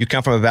you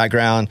come from a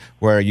background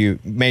where you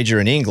major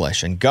in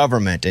English and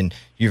government, and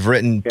you've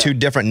written two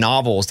different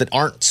novels that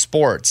aren't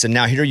sports, and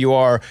now here you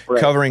are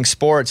covering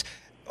sports.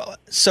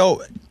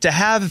 So to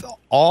have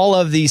all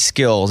of these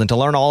skills and to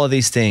learn all of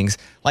these things,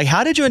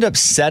 how did you end up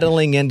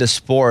settling into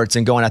sports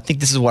and going, I think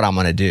this is what I'm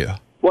going to do?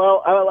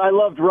 Well, I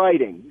loved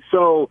writing.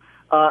 So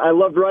I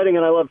loved writing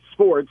and I loved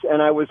sports,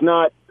 and I was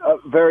not a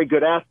very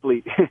good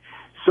athlete.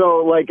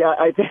 So,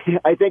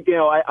 I think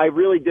I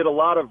really did a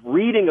lot of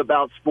reading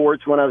about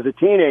sports when I was a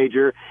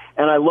teenager,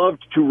 and I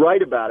loved to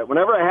write about it.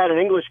 Whenever I had an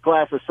English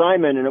class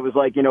assignment, and it was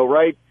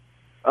write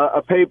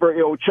a paper,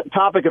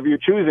 topic of your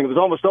choosing, it was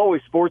almost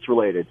always sports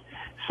related.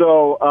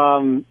 So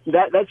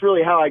that's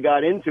really how I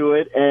got into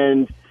it,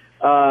 and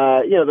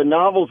the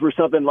novels were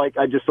something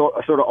I just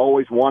sort of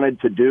always wanted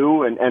to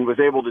do, and was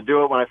able to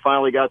do it when I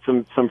finally got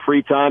some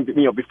free time,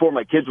 before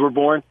my kids were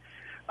born.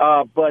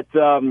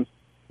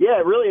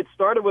 Yeah, really, it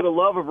started with a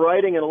love of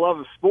writing and a love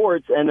of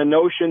sports, and the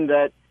notion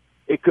that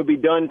it could be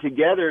done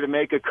together to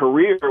make a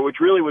career,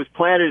 which really was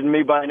planted in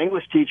me by an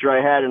English teacher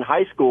I had in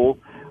high school,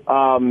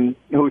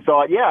 who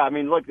thought,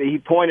 look, he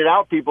pointed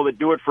out people that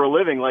do it for a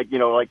living, like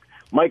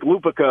Mike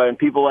Lupica and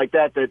people like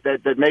that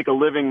make a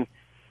living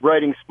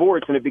writing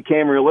sports, and it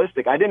became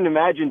realistic. I didn't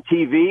imagine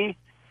TV.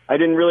 I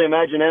didn't really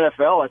imagine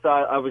NFL. I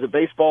thought I was a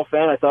baseball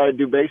fan. I thought I'd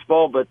do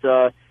baseball, but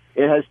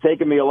it has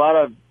taken me a lot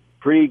of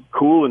pretty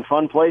cool and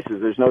fun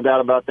places. There's no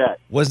doubt about that.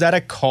 Was that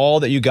a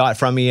call that you got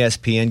from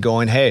ESPN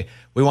going, hey,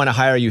 we want to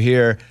hire you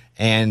here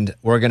and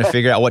we're going to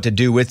figure out what to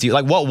do with you?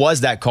 What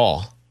was that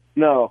call?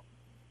 No.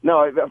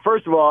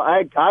 First of all,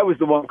 I was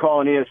the one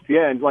calling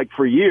ESPN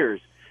for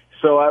years.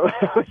 So I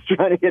was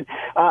trying to get,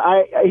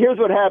 here's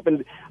what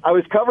happened. I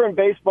was covering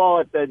baseball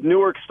at the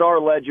Newark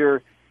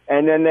Star-Ledger,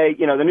 and then they,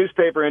 the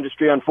newspaper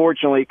industry,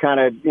 unfortunately, kind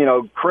of,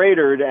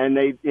 cratered, and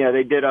they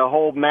did a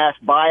whole mass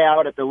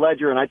buyout at the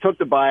Ledger, and I took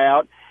the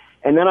buyout.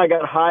 And then I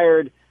got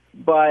hired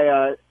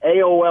by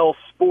AOL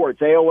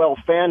Sports.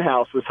 AOL Fan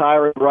House was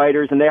hiring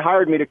writers, and they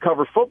hired me to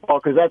cover football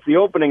because that's the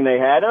opening they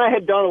had. And I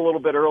had done a little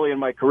bit early in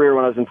my career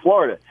when I was in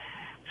Florida.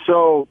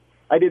 So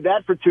I did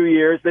that for 2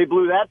 years. They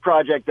blew that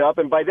project up,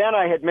 and by then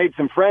I had made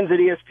some friends at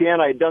ESPN.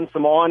 I had done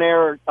some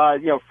on-air,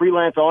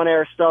 freelance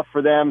on-air stuff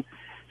for them.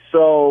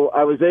 So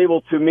I was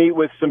able to meet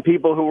with some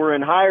people who were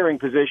in hiring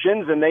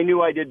positions, and they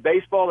knew I did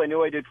baseball. They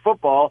knew I did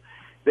football.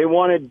 They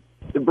wanted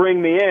to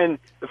bring me in.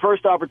 The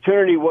first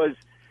opportunity was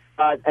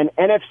an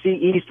NFC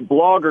East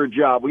blogger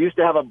job. We used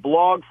to have a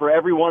blog for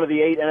every one of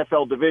the 8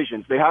 NFL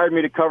divisions. They hired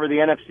me to cover the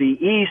NFC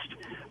East,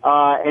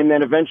 and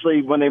then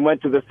eventually when they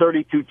went to the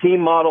 32-team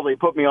model, they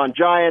put me on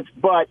Giants,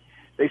 but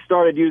they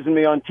started using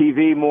me on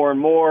TV more and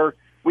more.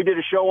 We did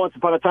a show once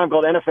upon a time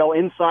called NFL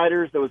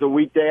Insiders. There was a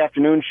weekday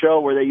afternoon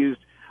show where they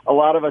used a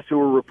lot of us who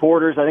were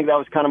reporters. I think that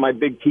was kind of my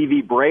big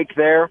TV break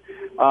there.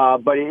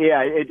 But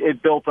yeah,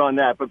 it built on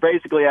that. But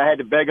basically, I had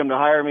to beg them to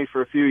hire me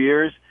for a few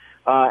years,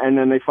 and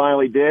then they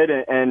finally did.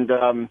 And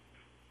I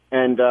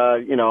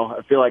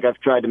feel like I've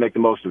tried to make the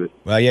most of it.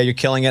 Well, yeah, you're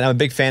killing it. I'm a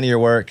big fan of your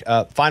work.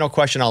 Final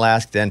question I'll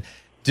ask then.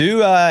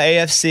 Do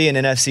AFC and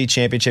NFC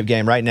championship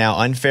game right now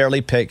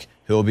unfairly pick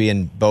who will be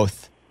in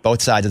both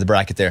sides of the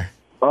bracket there?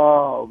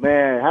 Oh,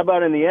 man. How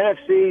about in the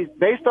NFC?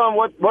 Based on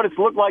what it's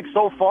looked like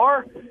so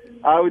far,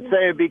 I would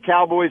say it'd be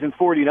Cowboys and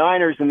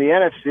 49ers in the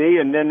NFC,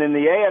 and then in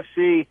the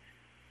AFC,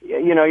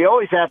 you know, you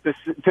always have to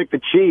pick the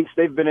Chiefs.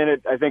 They've been in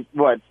it, I think,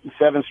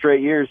 7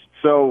 straight years,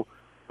 or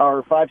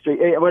 5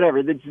 straight,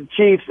 whatever. The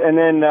Chiefs, and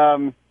then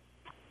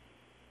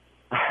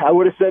I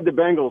would have said the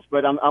Bengals,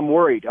 but I'm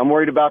worried. I'm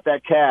worried about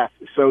that calf.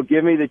 So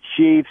give me the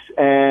Chiefs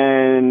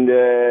and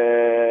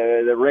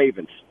the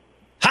Ravens.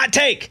 Hot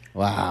take.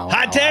 Wow.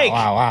 Hot take.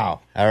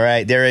 Wow. All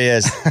right, there he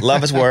is.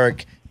 Love his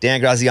work. Dan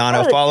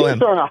Graziano. Follow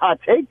him. On a hot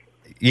take.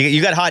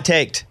 You got hot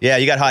taked. Yeah,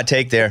 you got hot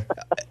take there.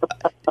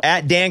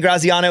 At Dan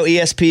Graziano,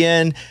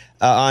 ESPN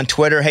on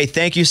Twitter. Hey,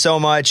 thank you so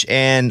much,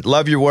 and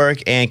love your work,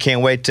 and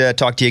can't wait to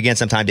talk to you again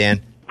sometime,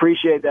 Dan.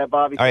 Appreciate that,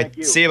 Bobby. All right, Thank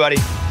you. see you, buddy.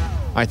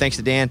 All right, thanks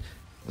to Dan.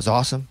 It was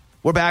awesome.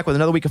 We're back with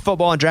another week of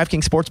football, and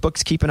DraftKings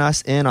Sportsbook's keeping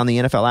us in on the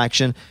NFL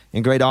action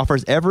and great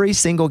offers every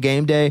single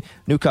game day.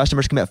 New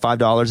customers can bet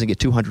 $5 and get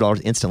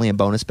 $200 instantly in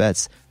bonus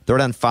bets. Throw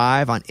down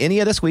 5 on any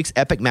of this week's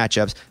epic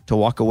matchups to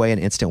walk away an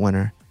instant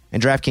winner.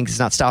 And DraftKings is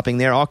not stopping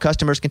there. All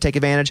customers can take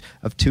advantage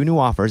of 2 new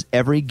offers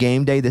every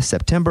game day this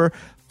September.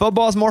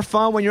 Football is more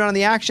fun when you're on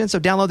the action, so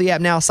download the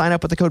app now. Sign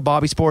up with the code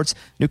BobbySports.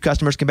 New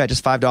customers can bet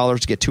just $5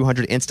 to get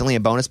 $200 instantly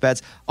in bonus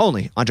bets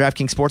only on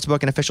DraftKings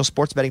Sportsbook, an official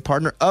sports betting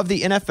partner of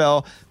the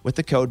NFL with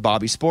the code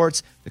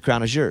BobbySports. The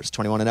crown is yours.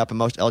 21 and up in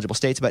most eligible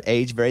states, but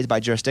age varies by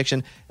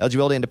jurisdiction.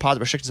 Eligibility and deposit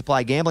restrictions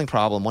apply. Gambling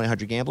problem,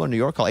 1-800-GAMBLER. New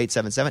York, call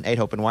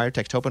 877-8-HOPE-NY.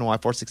 Text HOPE-NY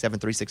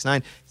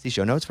 467-369. See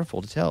show notes for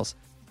full details.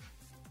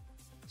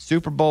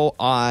 Super Bowl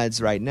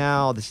odds right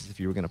now. This is if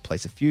you were going to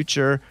place a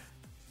future.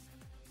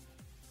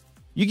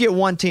 You get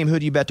one team. Who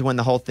do you bet to win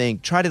the whole thing?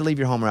 Try to leave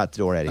your homer out the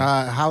door, Eddie.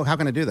 How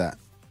can I do that?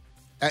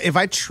 If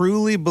I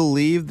truly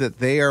believe that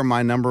they are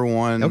my number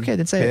one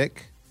then say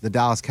pick, the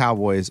Dallas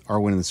Cowboys are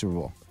winning the Super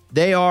Bowl.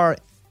 They are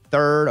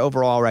 3rd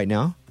overall right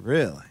now.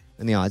 Really?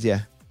 In the odds,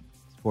 yeah.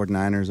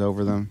 49ers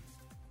over them.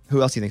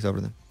 Who else do you think's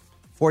over them?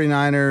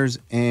 49ers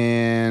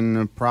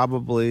and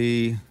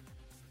probably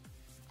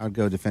I'd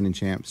go defending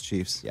champs,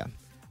 Chiefs.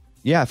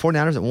 Yeah,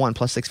 49ers at 1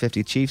 plus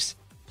 650. Chiefs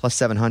plus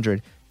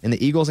 700. And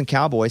the Eagles and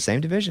Cowboys,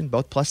 same division,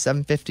 both plus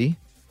 750.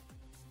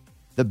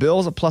 The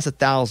Bills at plus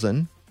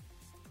 1,000.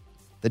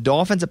 The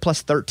Dolphins at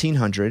plus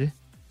 1,300.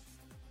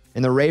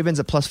 And the Ravens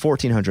at plus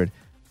 1,400.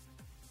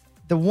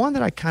 The one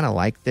that I kind of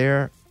like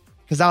there,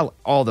 because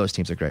all those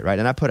teams are great, right?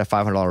 And I put a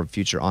 $500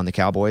 future on the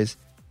Cowboys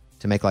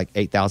to make like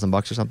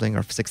 $8,000 or something,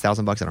 or $6,000. I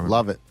don't remember.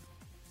 Love it.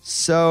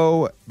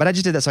 So, but I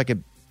just did that so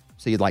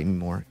you'd like me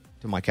more.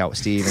 To my cow with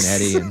Steve and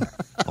Eddie and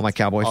all my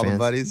Cowboy all fans. the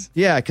buddies?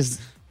 Yeah,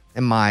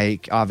 and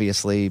Mike,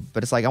 obviously.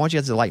 But it's like, I want you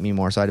guys to like me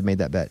more, so I'd made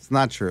that bet. It's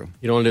not true.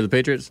 You don't want to do the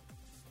Patriots?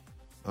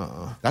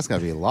 That's got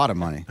to be a lot of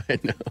money. I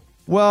know.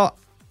 Well,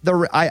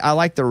 I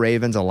like the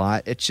Ravens a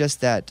lot. It's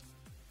just that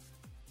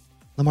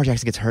Lamar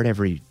Jackson gets hurt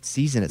every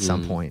season at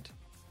some point.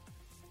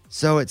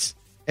 So it's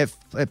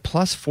at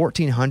plus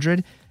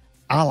 1,400.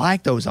 I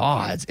like those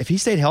odds. If he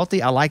stayed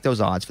healthy, I like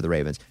those odds for the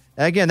Ravens.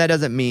 Again, that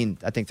doesn't mean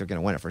I think they're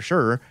going to win it for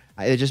sure.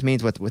 It just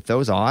means with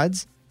those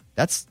odds,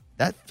 that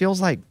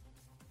feels like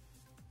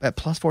at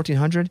plus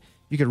 1,400,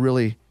 you could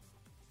really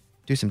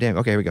do some damage.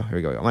 Okay, here we go.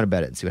 I'm going to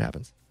bet it and see what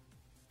happens.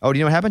 Oh, do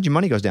you know what happens? Your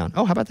money goes down.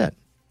 Oh, how about that?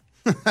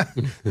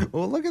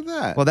 Well, look at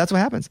that. Well, that's what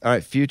happens. All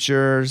right,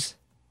 futures.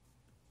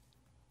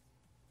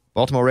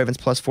 Baltimore Ravens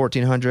plus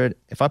 1,400.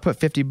 If I put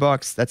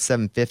 $50, that's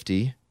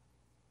 $750.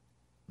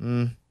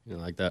 You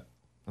like that?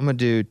 I'm going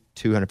to do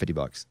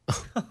 $250.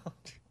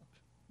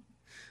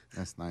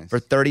 That's nice. For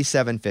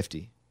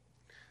 $37.50.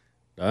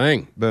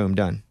 Dang. Boom,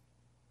 done.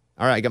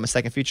 All right, I got my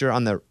second future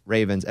on the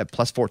Ravens at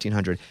plus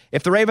 1,400.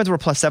 If the Ravens were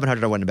plus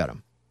 700, I wouldn't have bet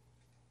them.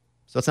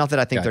 So it's not that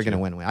I think they're going to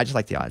win. I just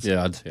like the odds.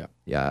 Yeah, odds. Yeah.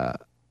 Yeah.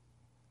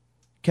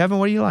 Kevin,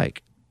 what do you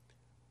like?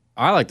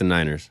 I like the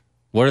Niners.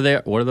 What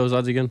are those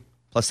odds again?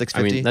 Plus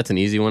 650. I mean, that's an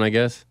easy one, I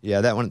guess.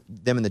 Yeah, that one.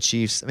 Them and the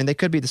Chiefs. I mean, they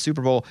could be the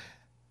Super Bowl.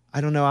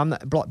 I don't know.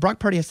 Brock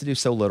Purdy has to do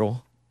so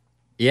little.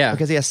 Yeah,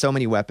 because he has so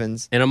many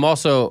weapons. And I'm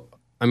also.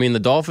 I mean,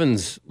 the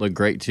Dolphins look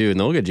great, too, and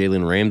they'll get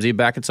Jalen Ramsey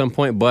back at some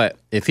point. But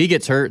if he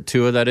gets hurt,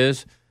 Tua,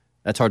 that's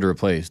hard to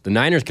replace. The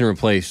Niners can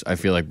replace, I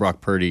feel like,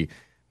 Brock Purdy.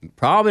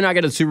 Probably not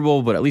get a Super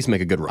Bowl, but at least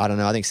make a good run. I don't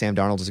know. I think Sam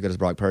Darnold's as good as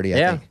Brock Purdy. I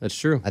think. That's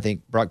true. I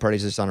think Brock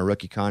Purdy's just on a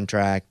rookie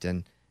contract,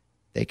 and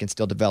they can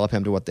still develop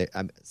him to what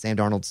Sam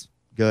Darnold's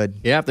good.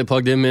 Yeah, if they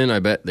plugged him in, I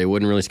bet they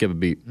wouldn't really skip a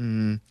beat.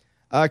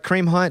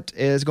 Kareem Hunt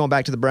is going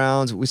back to the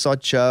Browns. We saw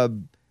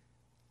Chubb.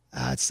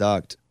 It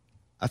sucked.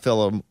 I feel a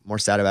little more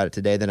sad about it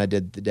today than I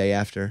did the day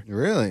after.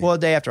 Really? Well, the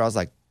day after, I was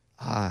like,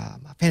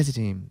 my fantasy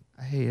team.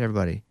 I hate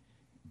everybody.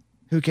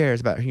 Who cares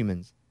about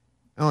humans?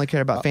 I only care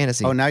about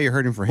fantasy. Oh, now you're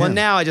hurting for him. Well,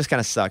 now it just kind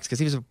of sucks because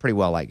he was a pretty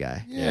well-liked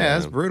guy. Yeah,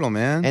 that's brutal,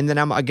 man. And then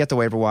I get the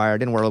waiver wire. It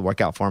didn't really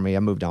work out for me.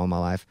 I moved on with my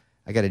life.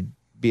 I got to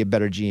be a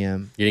better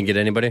GM. You didn't get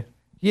anybody?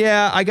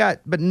 Yeah, I got,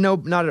 but no,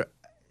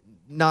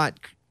 not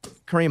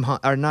Kareem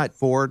Hunt, or not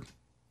Ford.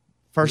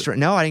 First round.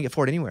 No, I didn't get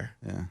Ford anywhere.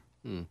 Yeah.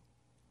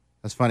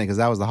 That's funny because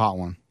that was the hot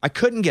one. I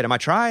couldn't get him. I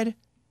tried.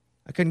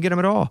 I couldn't get him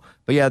at all.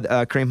 But yeah,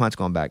 Kareem Hunt's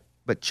going back.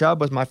 But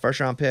Chubb was my first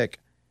round pick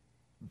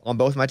on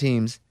both my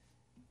teams.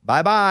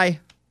 Bye-bye.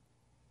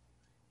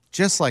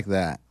 Just like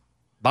that.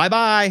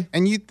 Bye-bye.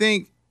 And you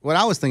think, what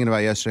I was thinking about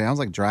yesterday, I was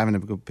like driving to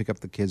go pick up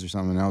the kids or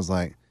something, and I was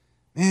like,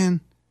 man,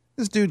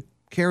 this dude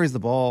carries the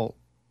ball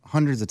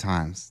hundreds of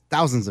times,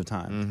 thousands of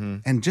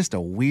times. And just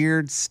a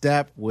weird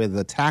step with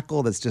a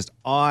tackle that's just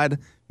odd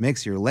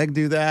makes your leg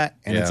do that,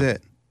 and it's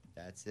it.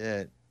 That's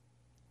it.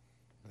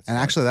 And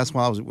actually, that's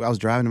why I was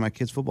driving to my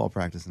kids' football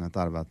practice, and I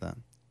thought about that.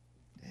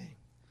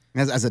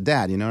 As a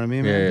dad, you know what I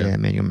mean? Man? Yeah,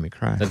 man, you're going to make me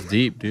cry. That's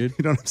deep, dude.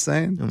 You know what I'm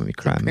saying? You're going to make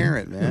me cry, man.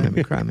 Parent, man. You're going to make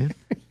me cry, man.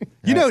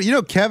 You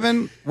know,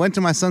 Kevin went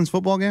to my son's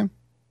football game?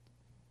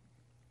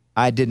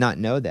 I did not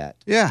know that.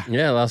 Yeah.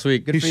 Yeah, last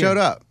week. He showed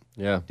up.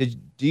 Yeah.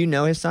 Do you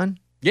know his son?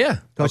 Yeah.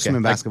 Coached him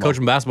in basketball. Coached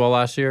him basketball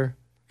last year.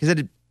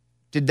 Because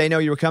did they know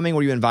you were coming?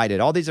 Were you invited?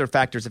 All these are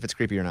factors if it's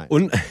creepy or not.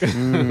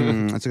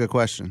 That's a good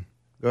question.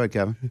 Go ahead,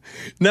 Kevin.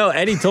 No,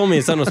 Eddie told me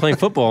his son was playing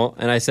football,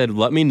 and I said,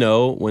 let me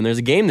know when there's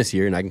a game this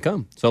year, and I can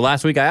come. So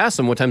last week I asked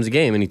him what time's the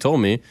game, and he told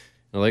me.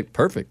 I'm like,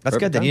 perfect. That's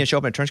good. Then time. you didn't show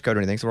up in a trench coat or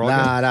anything, so we're all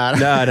good.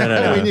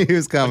 No. We knew he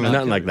was coming.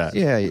 Nothing like that.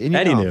 Yeah,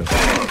 Eddie knew.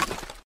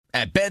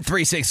 At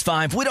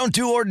Bet365, we don't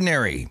do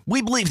ordinary.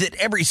 We believe that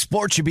every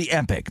sport should be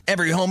epic.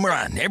 Every home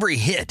run, every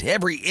hit,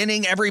 every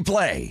inning, every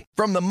play.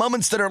 From the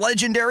moments that are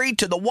legendary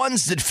to the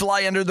ones that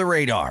fly under the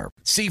radar.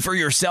 See for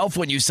yourself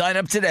when you sign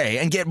up today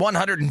and get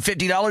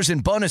 $150 in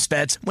bonus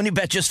bets when you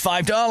bet just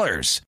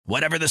 $5.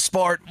 Whatever the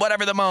sport,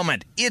 whatever the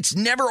moment, it's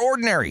never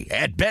ordinary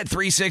at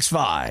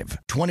Bet365.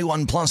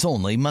 21 plus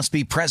only. Must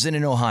be present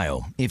in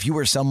Ohio. If you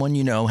or someone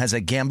you know has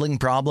a gambling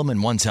problem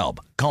and wants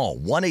help, call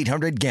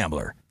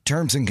 1-800-GAMBLER.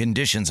 Terms and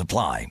conditions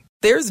apply.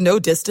 There's no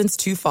distance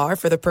too far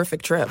for the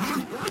perfect trip.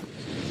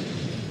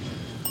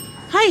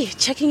 Hi,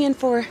 checking in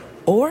for...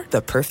 Or the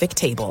perfect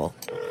table.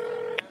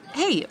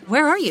 Hey,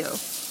 where are you?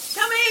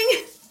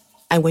 Coming!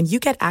 And when you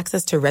get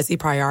access to Resi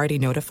Priority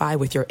Notify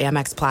with your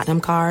Amex Platinum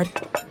card...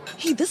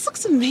 Hey, this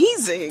looks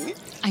amazing.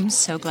 I'm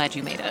so glad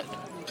you made it.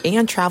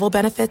 And travel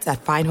benefits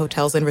at fine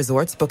hotels and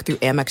resorts booked through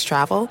Amex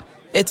Travel,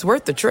 it's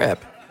worth the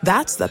trip.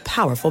 That's the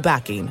powerful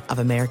backing of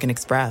American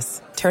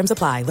Express. Terms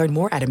apply. Learn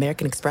more at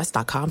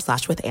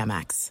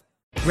americanexpress.com/withAmex.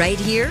 Right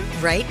here,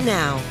 right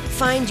now.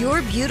 Find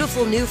your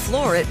beautiful new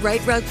floor at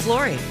Right Rug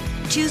Flooring.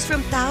 Choose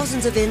from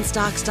thousands of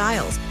in-stock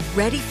styles,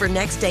 ready for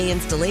next day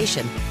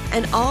installation,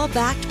 and all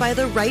backed by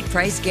the right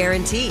price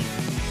guarantee.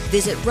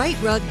 Visit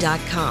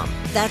rightrug.com.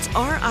 That's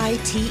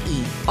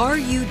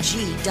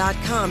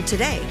RITERUG.com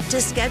today to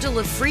schedule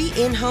a free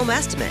in-home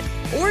estimate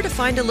or to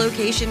find a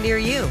location near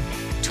you.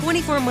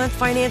 24-month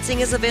financing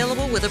is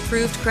available with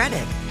approved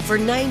credit. For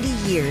 90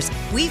 years,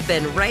 we've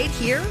been right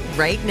here,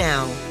 right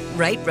now.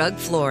 Right Rug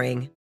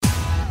Flooring. All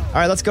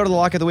right, let's go to the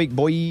lock of the week,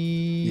 boys.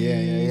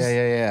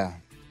 Yeah.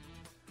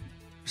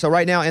 So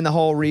right now in the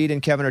hole, Reed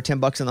and Kevin are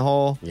 $10 in the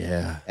hole.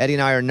 Yeah. Eddie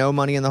and I are no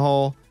money in the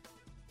hole.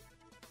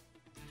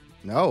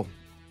 No,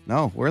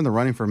 we're in the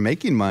running for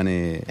making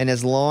money. And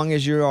as long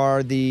as you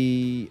have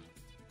the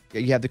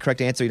correct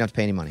answer, you don't have to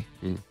pay any money.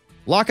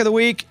 Lock of the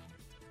week,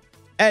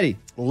 Eddie.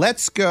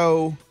 Let's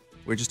go.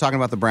 We're just talking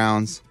about the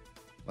Browns.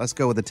 Let's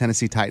go with the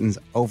Tennessee Titans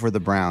over the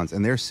Browns.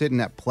 And they're sitting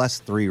at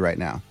 +3 right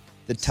now.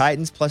 The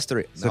Titans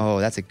 +3.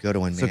 That's a good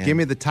one, man. So give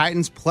me the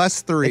Titans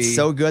 +3. It's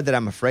so good that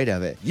I'm afraid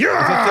of it.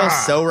 Yeah! If it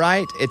feels so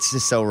right, it's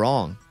just so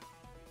wrong.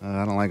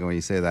 I don't like it when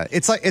you say that.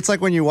 It's like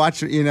when you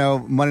watch,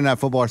 Monday Night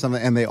Football or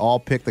something, and they all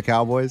pick the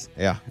Cowboys.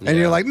 Yeah. And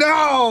you're like,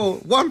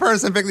 no! One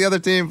person pick the other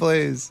team,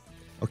 please.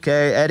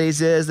 Okay,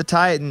 Eddie's is the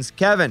Titans.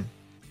 Kevin.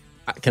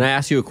 Can I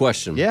ask you a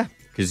question? Yeah.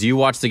 Because you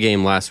watched the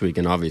game last week,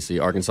 and obviously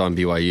Arkansas and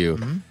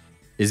BYU.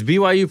 Is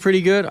BYU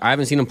pretty good? I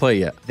haven't seen them play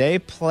yet. They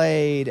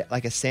played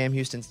like a Sam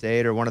Houston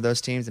State or one of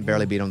those teams and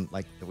barely beat them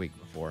like the week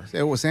before.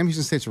 Sam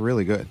Houston State's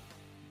really good.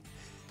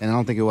 And I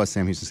don't think it was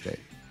Sam Houston State.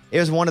 It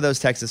was one of those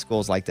Texas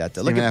schools like that.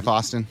 Look at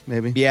Austin,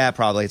 maybe? Yeah,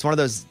 probably. It's one of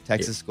those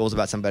Texas schools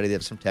about somebody that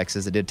was from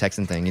Texas that did a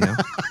Texan thing,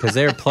 Because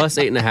they're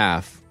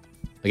 +8.5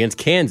 against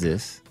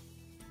Kansas.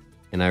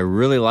 And I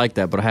really like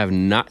that, but I have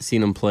not seen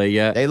them play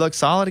yet. They look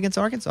solid against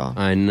Arkansas.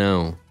 I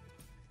know.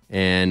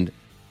 And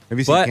have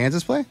you seen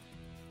Kansas play?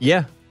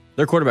 Yeah.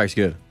 Their quarterback's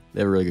good.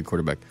 They have a really good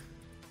quarterback.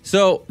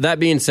 So, that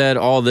being said,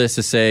 all this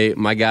to say,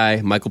 my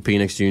guy, Michael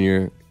Penix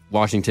Jr.,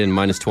 Washington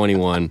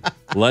 -21.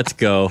 Let's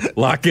go.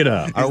 Lock it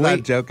up.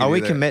 Are we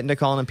committing to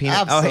calling him Penix?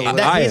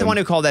 Absolutely. Oh, hey, he's the one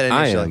who called that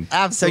initially.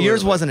 Absolutely. So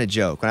yours wasn't a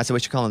joke when I said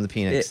we should call him the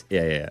Penix.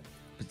 Yeah.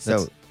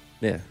 So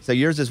yeah. So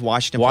yours is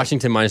Washington.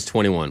 Washington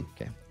 -21.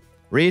 Okay.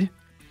 Reed?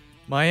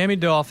 Miami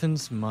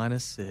Dolphins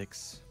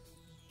 -6.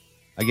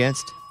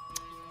 Against?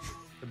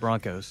 The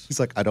Broncos. He's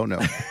like, I don't know.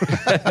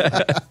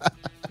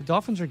 The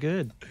Dolphins are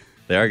good.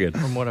 They are good.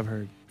 From what I've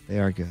heard. They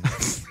are good.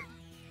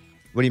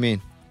 What do you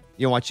mean?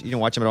 You don't watch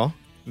them at all?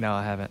 No,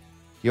 I haven't.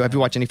 Have you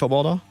watched any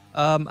football at all?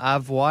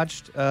 I've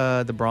watched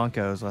the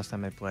Broncos last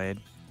time they played,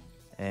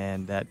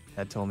 and that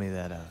told me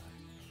that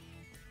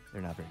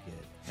they're not very good.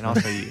 And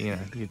also, you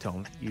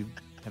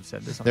have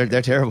said this.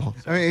 They're terrible.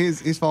 I mean,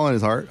 he's following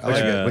his heart.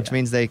 Which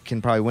means they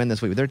can probably win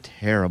this week. But they're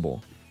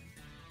terrible.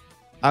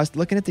 I was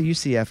looking at the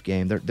UCF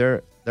game.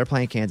 They're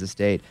playing Kansas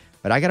State,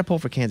 but I got to pull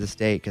for Kansas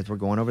State because we're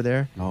going over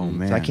there. Oh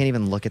man! So I can't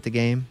even look at the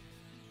game.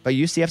 But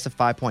UCF's a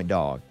 5-point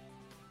dog.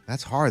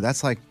 That's hard.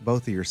 That's like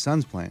both of your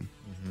sons playing.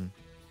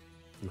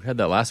 We had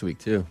that last week,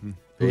 too.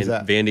 Who's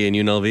that? Vandy and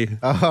UNLV.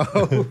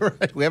 Oh,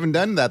 right. We haven't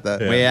done that, though.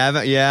 We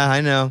haven't. Yeah,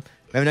 I know.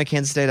 We haven't done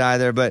Kansas State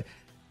either, but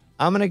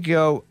I'm going to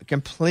go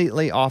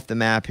completely off the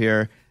map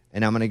here,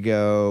 and I'm going to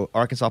go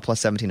Arkansas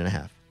plus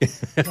 17.5.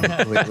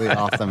 Completely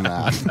off the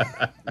map.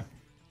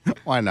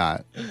 Why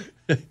not?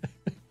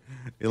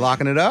 You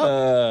locking it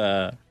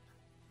up?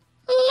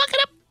 Lock it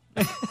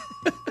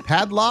up.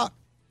 Padlock?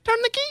 Turn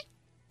the key.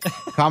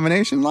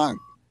 Combination lock?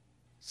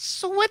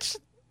 Switch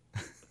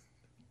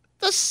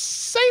the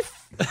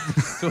safe.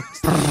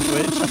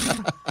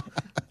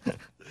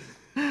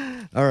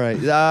 All right.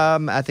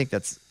 I think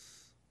that's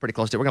pretty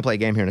close to it. We're gonna play a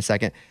game here in a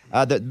second.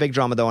 The big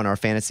drama though in our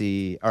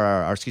fantasy,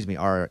 our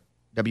NBA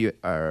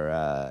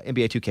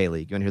 2K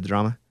league. You want to hear the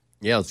drama?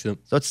 Yeah, let's do it.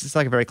 So it's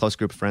like a very close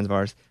group of friends of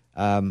ours.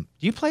 Do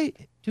you play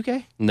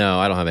 2K? No,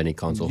 I don't have any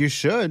console. You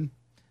should.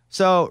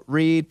 So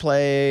Reed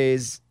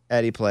plays,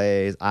 Eddie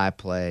plays, I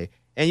play,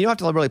 and you don't have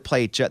to really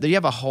play each other. You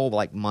have a whole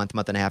month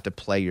and a half to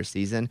play your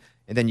season,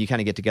 and then you kind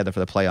of get together for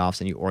the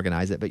playoffs and you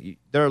organize it. But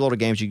there are little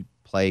games you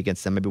play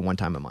against them maybe one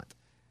time a month.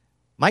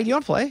 Mike, do you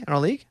want to play in our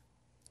league?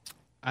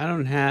 I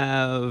don't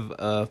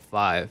have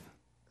 5.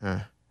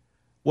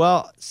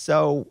 Well,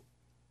 so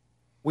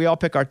we all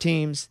pick our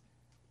teams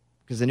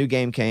because the new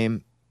game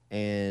came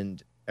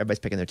and everybody's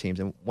picking their teams,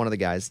 and one of the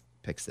guys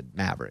picks the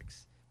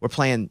Mavericks. We're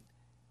playing.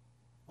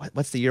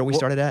 What's the year we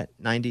started at?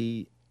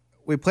 90.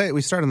 We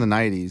started in the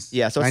 90s.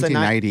 Yeah, so it's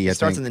 1990. It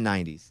starts in the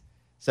 90s.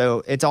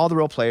 So it's all the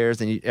real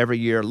players, and every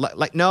year,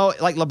 like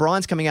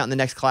LeBron's coming out in the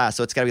next class,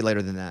 so it's got to be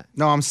later than that.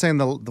 No, I'm saying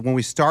when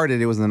we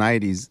started, it was in the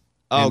 90s.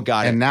 Oh,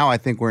 got it. And now I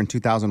think we're in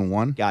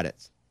 2001. Got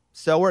it.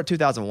 So we're at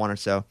 2001 or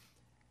so,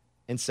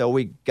 and so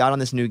we got on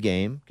this new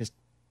game because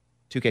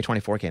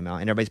 2K24 came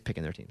out, and everybody's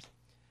picking their teams,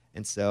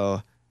 and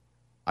so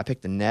I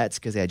picked the Nets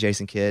because they had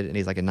Jason Kidd, and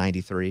he's like a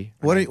 93.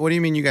 What do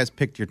you mean you guys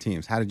picked your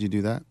teams? How did you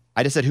do that?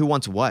 I just said who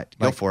wants what,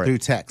 go for it. Through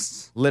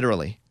texts.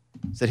 Literally.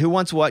 Said who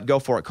wants what, go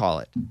for it, call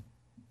it.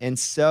 And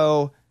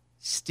so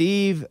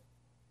Steve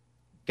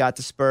got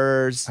the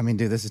Spurs. I mean,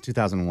 dude, this is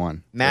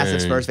 2001.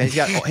 Massive Spurs fan.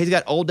 He's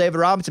got old David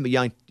Robinson, but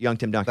young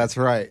Tim Duncan. That's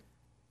right.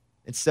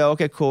 And so,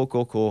 okay,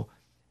 cool.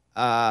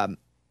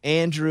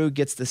 Andrew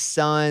gets the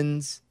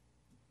Suns.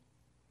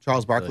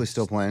 Charles Barkley's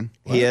still playing.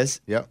 He is?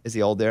 Yep. Is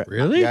he old there?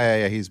 Really?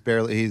 Yeah.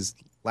 He's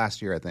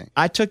last year, I think.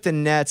 I took the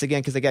Nets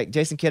again because they got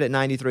Jason Kidd at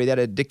 93. They had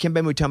a Dikembe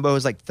Mutombo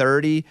who's like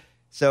 30.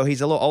 So he's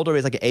a little older.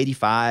 He's like an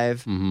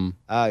 85.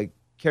 Mm-hmm.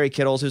 Kerry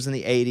Kittles, who's in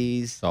the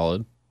 80s.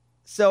 Solid.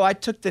 So I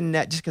took the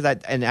net just because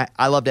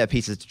I love to have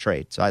pieces to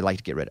trade. So I like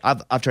to get rid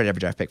of. I've traded every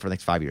draft pick for the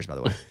next 5 years, by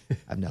the way. I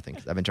have nothing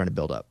because I've been trying to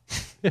build up.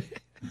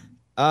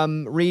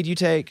 Reed, you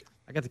take?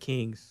 I got the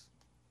Kings.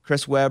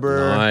 Chris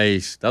Webber.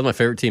 Nice. That was my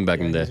favorite team back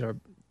in the He's day. our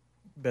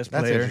best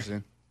That's player.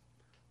 interesting.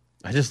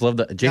 I just love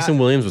that. Jason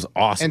Williams was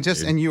awesome.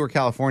 And you were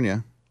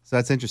California, so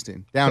that's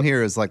interesting. Down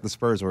here is like the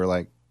Spurs were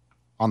like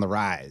on the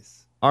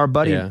rise. Our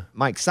buddy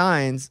Mike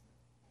Sines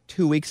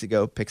 2 weeks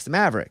ago picks the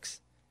Mavericks.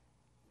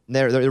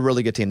 They're a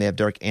really good team. They have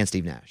Dirk and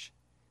Steve Nash.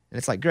 And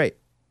it's like, great.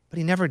 But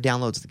he never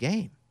downloads the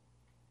game.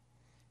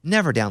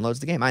 Never downloads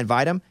the game. I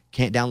invite him,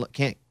 can't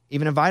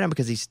even invite him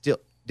because he's still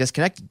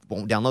disconnected,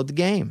 won't download the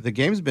game. The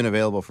game's been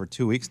available for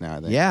 2 weeks now,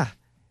 I think. Yeah.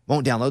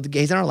 Won't download the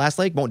game. He's in our last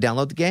league, won't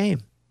download the game.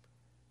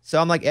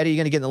 So I'm like, Eddie, you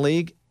going to get in the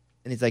league?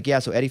 And he's like, yeah.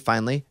 So Eddie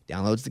finally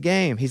downloads the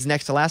game. He's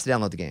next to last to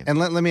download the game. And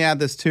let me add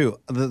this too.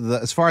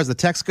 As far as the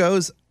text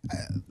goes,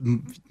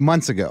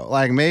 months ago,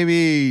 like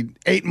maybe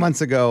 8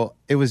 months ago,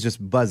 it was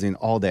just buzzing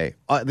all day.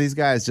 These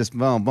guys just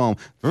boom,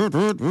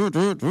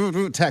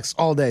 text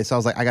all day. So I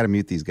was like, I got to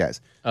mute these guys.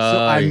 So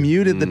I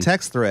muted the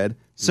text thread.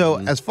 So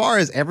as far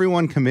as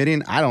everyone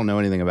committing, I don't know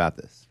anything about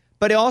this.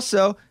 But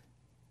also,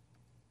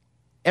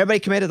 everybody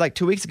committed like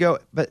 2 weeks ago,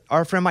 but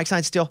our friend Mike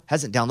Sines still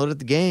hasn't downloaded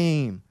the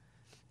game.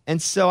 And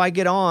so I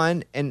get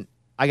on, and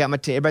I got my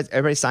team.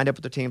 Everybody signed up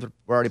with their teams.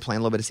 We're already playing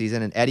a little bit of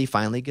season, and Eddie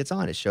finally gets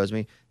on. It shows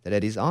me that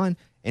Eddie's on,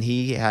 and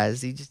he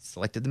just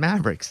selected the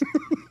Mavericks.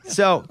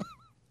 So,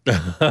 guys,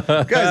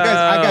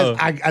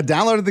 I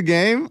downloaded the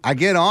game. I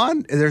get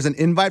on. There's an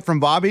invite from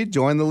Bobby.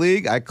 Join the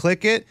league. I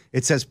click it.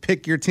 It says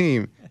pick your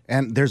team,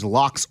 and there's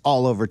locks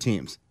all over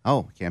teams.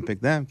 Oh, can't pick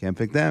them. Can't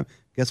pick them.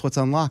 Guess what's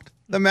unlocked?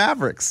 The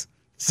Mavericks.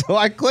 So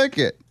I click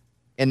it,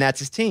 and that's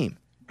his team.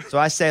 So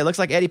I say, it looks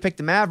like Eddie picked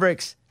the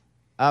Mavericks.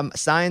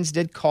 Sines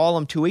did call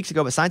him 2 weeks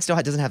ago, but Sines still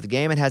doesn't have the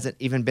game and hasn't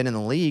even been in the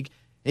league.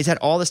 And he's had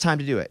all this time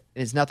to do it,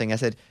 and it's nothing. I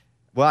said,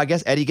 well, I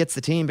guess Eddie gets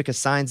the team because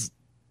Sines,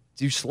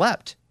 you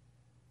slept.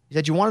 He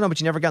said, you wanted him, but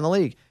you never got in the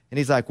league. And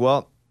he's like,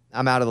 well,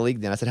 I'm out of the league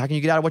then. I said, how can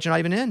you get out of what you're not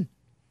even in?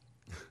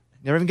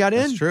 Never even got in.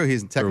 That's true.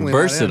 He's technically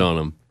reversed not in. it on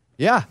him.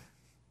 Yeah.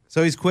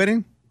 So he's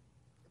quitting?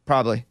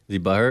 Probably. Is he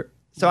butthurt?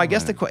 So I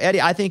guess Eddie,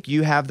 I think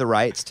you have the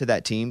rights to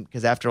that team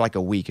because after like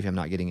a week of him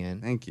not getting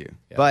in. Thank you.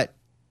 Yeah. But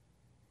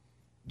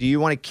do you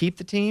want to keep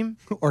the team?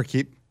 Or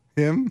keep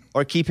him?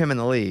 Or keep him in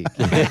the league?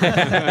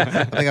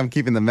 I think I'm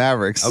keeping the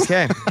Mavericks.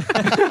 Okay.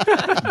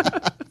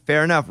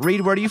 Fair enough.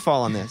 Reed, where do you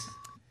fall on this?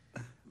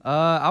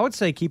 I would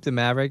say keep the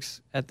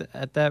Mavericks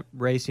at that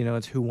race.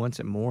 It's who wants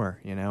it more.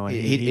 And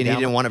he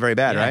didn't want it very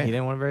bad, right? He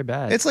didn't want it very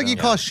bad. It's like you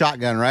call a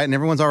shotgun, right? And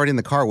everyone's already in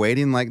the car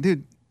waiting. Like,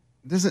 dude,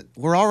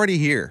 we're already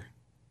here.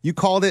 You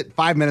called it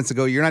 5 minutes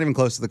ago. You're not even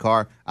close to the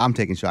car. I'm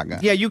taking shotgun.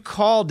 Yeah, you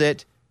called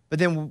it, but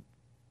then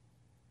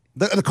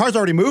the car's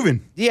already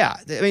moving. Yeah,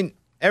 I mean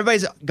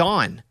everybody's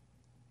gone.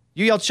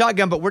 You yelled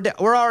shotgun, but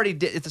we're already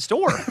at the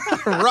store.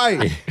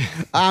 Right.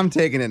 I'm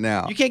taking it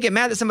now. You can't get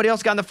mad that somebody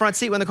else got in the front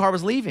seat when the car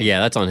was leaving.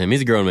 Yeah, that's on him.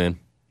 He's a grown man.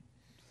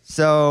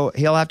 So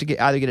he'll have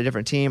to either get a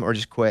different team or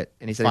just quit.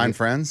 And he said find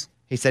friends.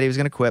 He said he was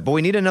going to quit, but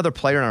we need another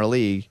player in our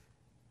league.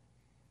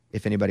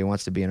 If anybody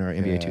wants to be in our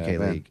NBA 2K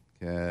league,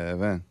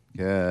 Kevin.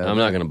 I'm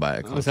not going to buy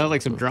it. It sounds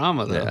like some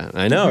drama, though. Yeah,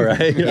 I know,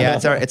 right? Yeah,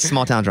 it's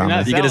small town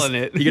drama. You're not selling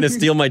it. You going to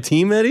steal my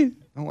team, Eddie?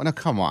 Oh, no,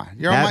 come on.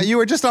 You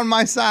were just on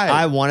my side.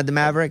 I wanted the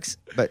Mavericks,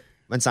 but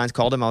when Signs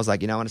called him, I was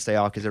like, I want to stay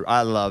off because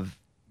I love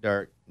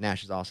Dirk.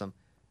 Nash is awesome.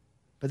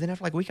 But then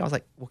after like a week, I was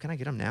like, well, can I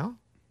get him now?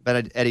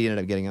 But Eddie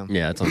ended up getting him.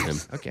 Yeah, it's on him.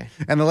 Okay.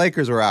 And the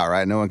Lakers were out,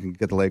 right? No one can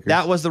get the Lakers.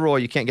 That was the rule.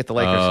 You can't get the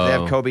Lakers. They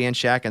have Kobe and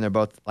Shaq, and they're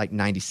both like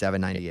 97,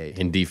 98.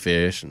 And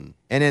D-Fish. And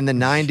in the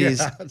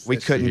 90s, we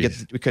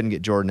couldn't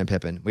get Jordan and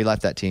Pippen. We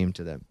left that team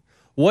to them.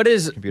 What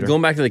is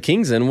going back to the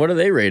Kings? Then what are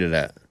they rated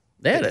at?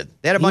 They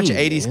had a bunch of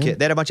 80s kids.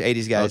 They had a bunch of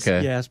 80s guys.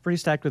 Okay. Yeah, it's pretty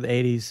stacked with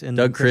 80s. And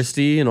Doug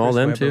Christie and all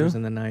them too. Was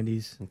in the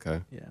 90s. Okay.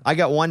 Yeah. I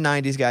got one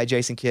 90s guy,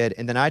 Jason Kidd,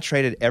 and then I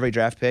traded every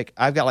draft pick.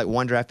 I've got like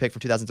one draft pick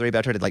from 2003, but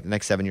I traded like the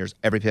next 7 years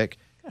every pick.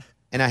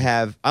 And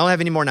I don't have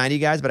any more 90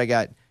 guys, but I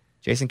got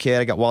Jason Kidd,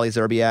 I got Wally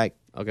Zerbiak,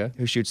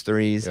 who shoots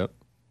threes. Yep.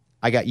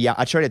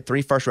 I traded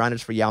 3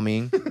 first-rounders for Yao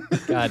Ming.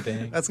 God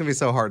dang. That's going to be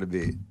so hard to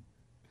beat.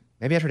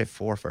 Maybe I traded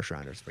 4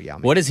 first-rounders for Yao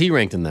Ming. What is he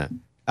ranked in that?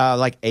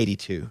 Like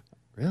 82.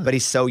 Really? But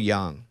he's so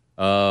young.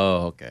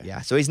 Oh, okay.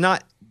 Yeah, so he's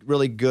not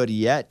really good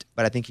yet,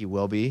 but I think he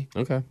will be.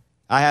 Okay.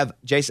 I have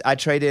Jason. I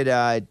traded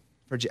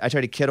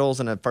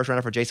Kittles and a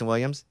first-rounder for Jason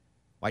Williams.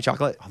 White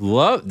chocolate. He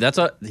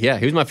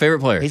was my favorite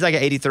player. He's like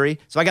an 83.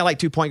 So I got like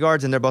 2 point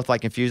guards, and they're both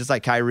like confused. It's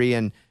like Kyrie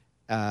and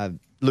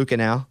Luka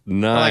now.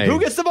 Nice. Like,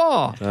 who gets the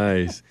ball?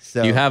 Nice.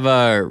 So, you have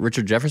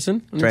Richard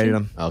Jefferson? Traded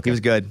him. Okay. He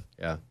was good.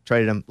 Yeah.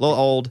 Traded him. A little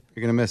old.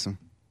 You're going to miss him.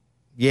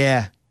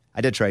 Yeah.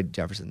 I did trade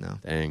Jefferson, though.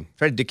 Dang.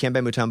 Traded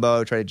Dikembe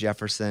Mutombo. Traded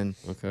Jefferson.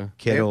 Okay.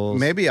 Kittles.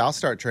 Maybe I'll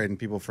start trading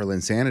people for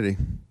Linsanity.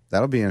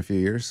 That'll be in a few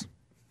years.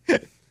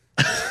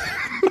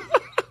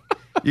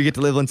 You get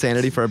to live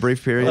Insanity for a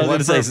brief period.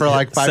 For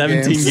like 5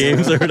 17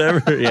 games or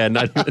whatever. Yeah,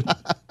 not even.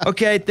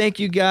 Okay, thank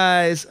you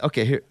guys.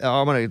 Okay, here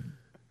I'm going to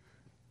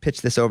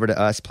pitch this over to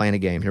us playing a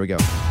game. Here we go.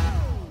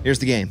 Here's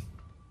the game.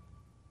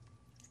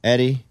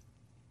 Eddie,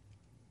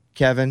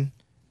 Kevin,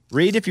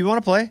 Reed, if you want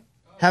to play,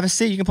 have a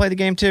seat. You can play the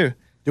game too.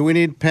 Do we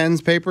need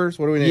pens, papers?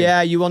 What do we need?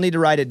 Yeah, you will need to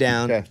write it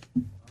down. Okay.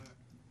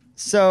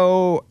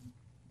 So,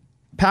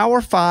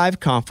 Power 5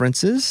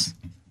 conferences.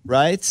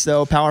 Right?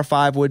 So Power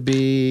 5 would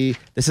be,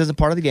 this isn't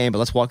part of the game, but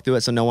let's walk through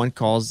it so no one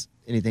calls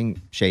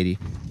anything shady.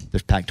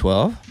 There's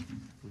Pac-12.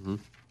 Mm-hmm.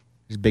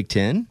 There's Big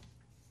 10.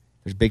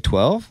 There's Big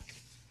 12.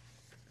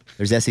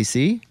 There's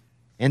SEC.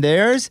 And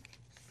there's?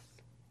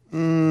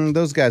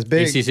 Those guys.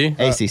 Big. ACC?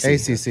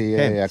 ACC.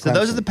 Okay. Yeah. So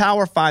those are the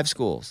Power 5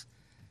 schools.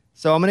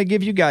 So I'm going to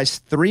give you guys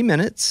 3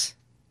 minutes.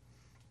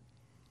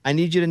 I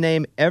need you to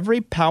name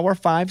every Power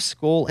 5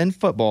 school in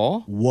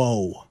football.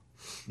 Whoa.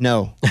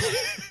 No.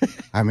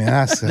 I mean,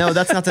 that's No,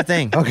 that's not the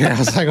thing. Okay, I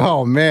was like,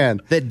 oh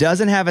man, that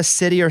doesn't have a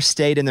city or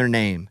state in their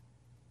name.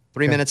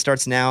 3 minutes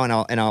starts now,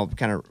 and I'll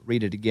kind of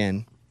read it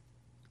again.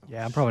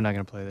 Yeah, I'm probably not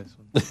going to play this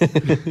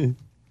one.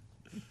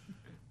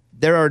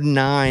 There are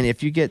 9.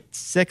 If you get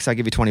 6, I'll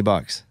give you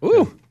 $20.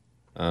 Ooh.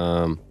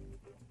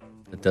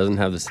 It doesn't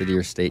have the city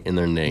or state in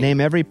their name.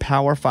 Name every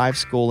Power 5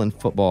 school in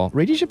football.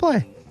 Reed, you should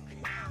play.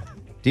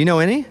 Do you know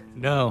any?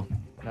 No,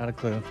 not a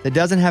clue. That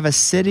doesn't have a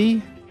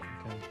city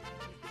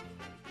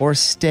or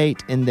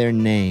state in their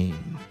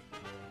name.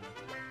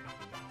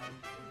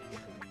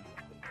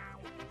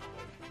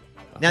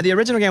 Now, the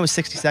original game was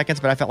 60 seconds,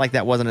 but I felt like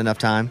that wasn't enough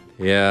time.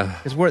 Yeah.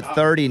 Because we're at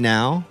 30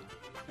 now.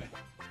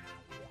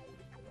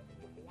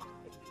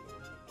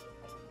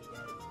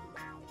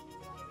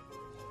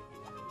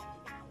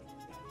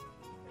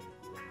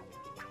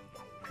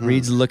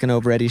 Reed's looking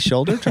over Eddie's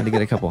shoulder, trying to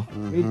get a couple.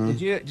 Reed,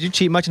 did you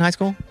cheat much in high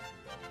school?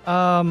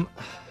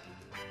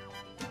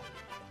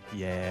 Yeah.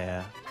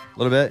 A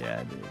little bit? Yeah,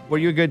 I did. Were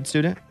you a good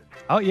student?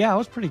 Oh yeah, I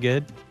was pretty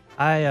good.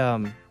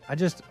 I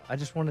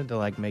just wanted to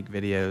like make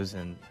videos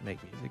and make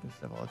music and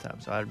stuff all the time,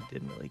 so I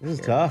didn't really care. This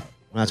is tough.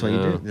 Well, that's what you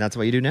do. That's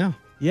what you do now.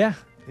 Yeah,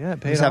 it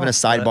paid Just having a off,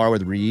 sidebar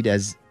with Reed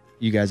as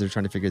you guys are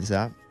trying to figure this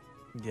out.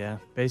 Yeah,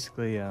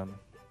 basically,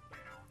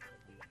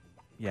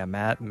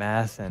 math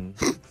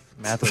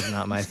was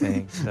not my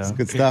thing. So It's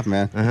good stuff,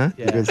 man.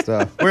 Yeah. Good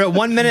stuff. We're at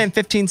 1 minute and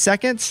 15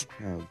 seconds.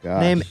 Oh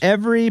gosh. Name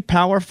every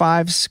Power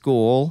 5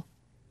 school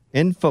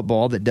in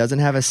football that doesn't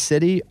have a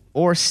city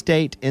or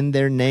state in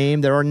their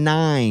name. There are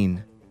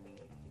 9.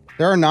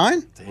 There are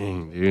 9?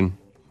 Dang, dude.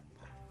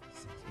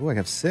 Oh, I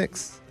have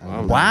 6.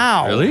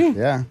 Wow. Really?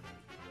 Yeah.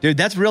 Dude,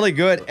 that's really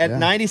good. At Yeah.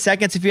 90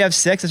 seconds, if you have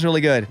 6, it's really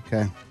good.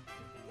 Okay.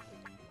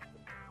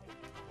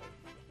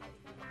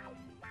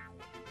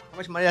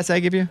 much money did I say I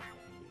give you?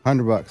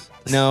 $100.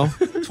 No.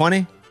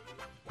 20?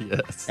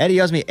 Yes.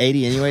 Eddie owes me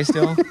 80 anyway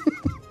still.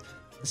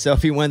 So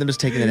if he wins, I'm just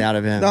taking it out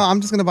of him. No, I'm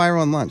just going to buy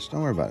everyone lunch.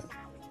 Don't worry about it.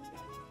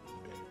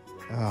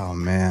 Oh,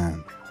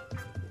 man.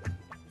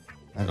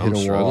 I've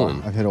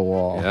hit a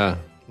wall. Yeah.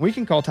 We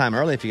can call time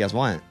early if you guys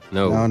want.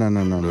 No.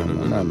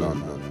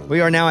 No. We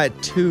are now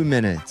at 2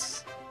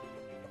 minutes.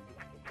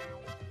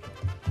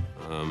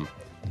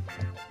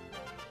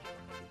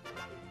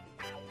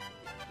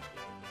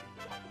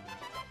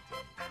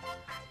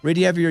 Reed,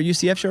 do you have your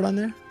UCF shirt on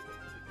there?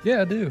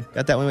 Yeah, I do.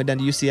 Got that when we went down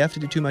to UCF to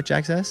do Too Much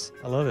Access?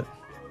 I love it.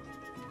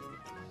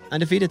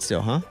 Undefeated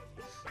still, huh?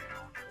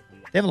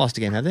 They haven't lost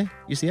a game, have they?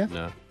 UCF?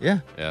 No. Yeah.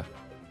 Yeah.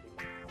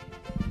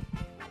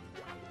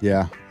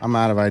 Yeah, I'm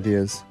out of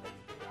ideas.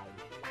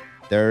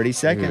 30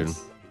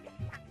 seconds.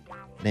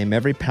 Name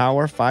every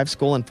Power 5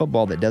 school in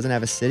football that doesn't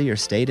have a city or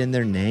state in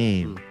their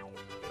name.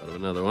 Thought of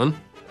another one.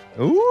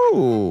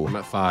 Ooh. I'm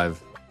at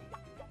 5.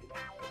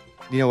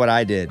 You know what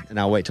I did, and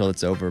I'll wait till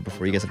it's over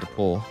before you guys have to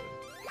pull.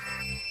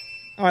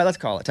 All right, let's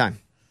call it. Time.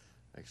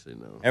 Actually,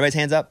 no. Everybody's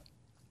hands up.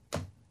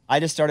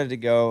 I just started to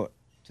go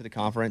to the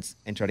conference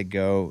and try to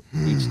go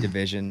each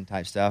division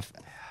type stuff.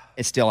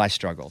 It's still, I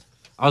struggled.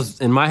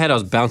 In my head, I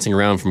was bouncing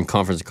around from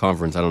conference to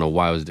conference. I don't know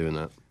why I was doing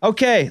that.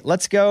 Okay,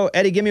 let's go.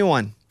 Eddie, give me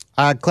one.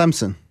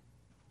 Clemson.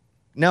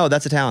 No,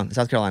 that's a town,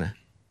 South Carolina.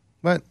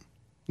 What?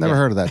 Never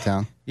heard of that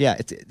town. Yeah,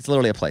 it's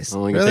literally a place.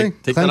 Well, Really?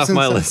 Take that off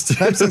my list.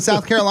 Clemson,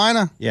 South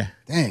Carolina? Yeah.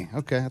 Dang,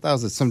 okay. I thought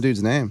it was some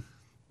dude's name.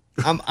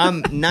 I'm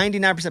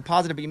 99%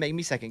 positive, but you make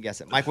me second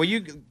guess it. Mike, will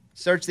you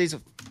search these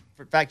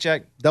for fact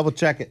check? Double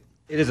check it.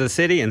 It is a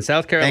city in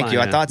South Carolina. Thank you.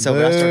 I thought so.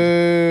 But I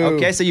started...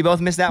 Okay, so you both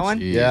missed that one?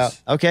 Jeez. Yeah.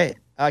 Okay.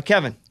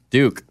 Kevin.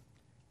 Duke.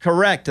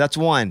 Correct. That's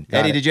one. Got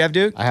Eddie, it. did you have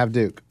Duke? I have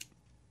Duke.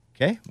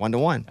 Okay.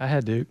 1-1. I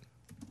had Duke.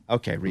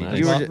 Okay, Reed. Nice.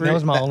 You were That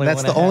was my only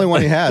That's one. the only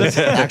one he has,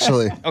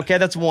 actually. Okay,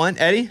 that's one.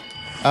 Eddie?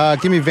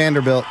 Give me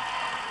Vanderbilt.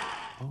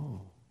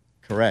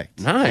 Correct.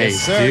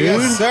 Nice, Sir, dude.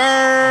 yes,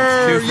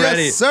 sir. Two for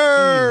Eddie. Yes,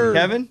 sir.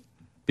 Kevin?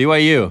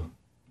 BYU.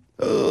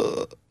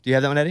 Do you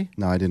have that one, Eddie?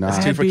 No, I do not.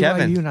 That's two for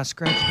Kevin. You not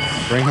scratch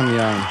that. Brigham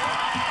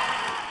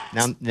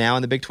Young. Now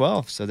in the Big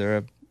 12, so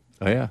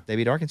Oh, yeah. they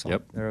beat Arkansas.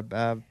 Yep. They're a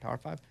Power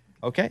 5.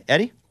 Okay,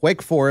 Eddie?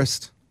 Wake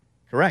Forest.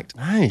 Correct.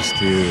 Nice,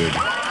 dude.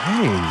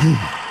 Dang.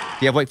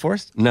 Do you have Wake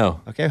Forest?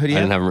 No. Okay, who do you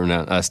I have? didn't have it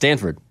written down.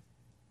 Stanford.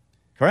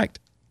 Correct.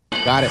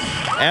 Got it.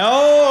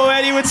 Oh,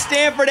 Eddie with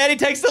Stanford. Eddie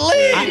takes the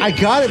lead. I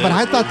got it, but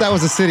I thought that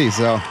was a city,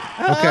 so.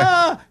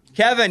 Okay.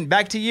 Kevin,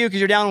 back to you because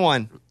you're down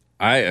one.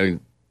 I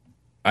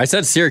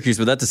said Syracuse,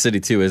 but that's a city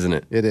too, isn't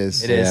it? It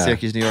is. It is Yeah.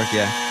 Syracuse, New York,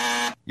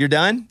 yeah. You're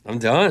done? I'm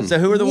done. So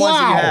who are the ones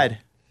that you had?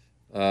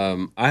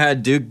 I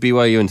had Duke,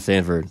 BYU, and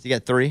Stanford. So you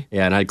got 3?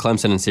 Yeah, and I had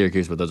Clemson and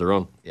Syracuse, but those are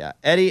wrong. Yeah.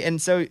 Eddie,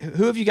 and so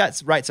who have you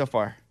got right so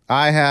far?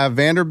 I have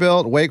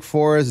Vanderbilt, Wake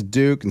Forest,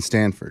 Duke, and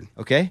Stanford.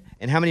 Okay.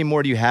 And how many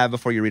more do you have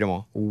before you read them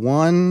all?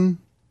 1,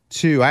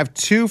 2. I have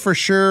 2 for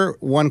sure,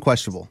 1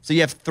 questionable. So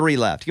you have 3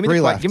 left. Give me 3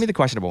 the left. Give me the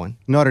questionable one.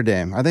 Notre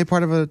Dame. Are they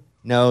part of a...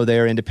 No, they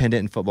are independent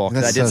in football.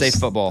 Because I did say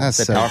football. I That's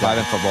said so Power 5 dumb.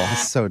 in football.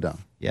 That's so dumb.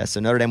 Yeah, so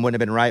Notre Dame wouldn't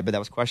have been right, but that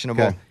was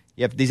questionable. Okay.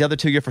 You have these other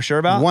 2 you're for sure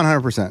about?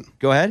 100%.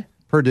 Go ahead.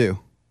 Purdue.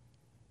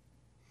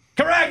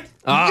 Correct.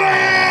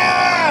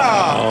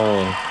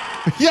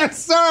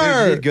 Yes, Dude,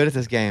 sir. you did good at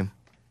this game.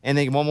 And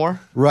then one more?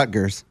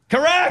 Rutgers.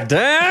 Correct.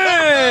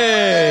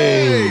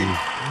 Dang!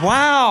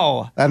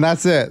 Wow. And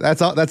that's it.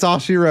 That's all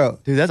she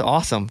wrote. Dude, that's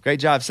awesome. Great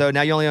job. So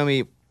now you only owe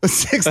me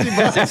 $60.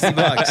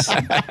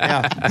 $60.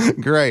 Yeah.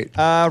 Great.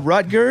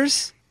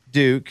 Rutgers,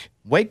 Duke,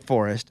 Wake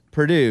Forest,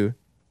 Purdue,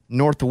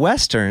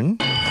 Northwestern.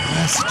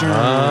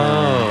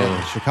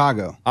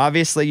 Chicago.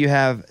 Obviously, you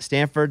have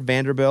Stanford,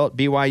 Vanderbilt,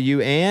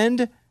 BYU,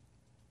 and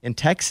in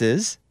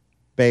Texas,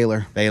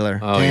 Baylor.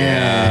 Oh,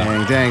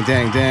 yeah. Dang.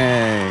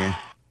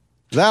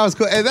 That was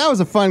cool. Hey, that was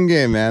a fun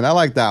game, man. I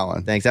like that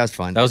one. Thanks. That was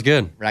fun. That was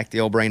good. Rack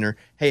the old brainer.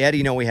 Hey, Eddie,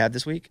 you know what we have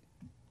this week?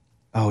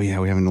 Oh, yeah,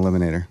 we have an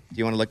eliminator. Do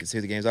you want to look and see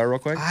who the games are real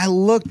quick? I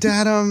looked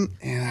at them,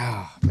 and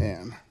oh,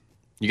 man.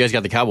 You guys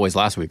got the Cowboys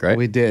last week, right?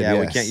 We did, Yeah,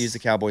 yes. we can't use the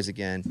Cowboys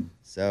again.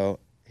 So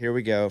here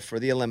we go for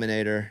the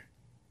eliminator.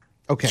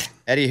 Okay.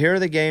 Eddie, here are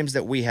the games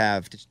that we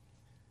have.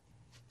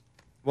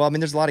 Well, I mean,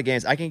 there's a lot of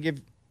games. I can give...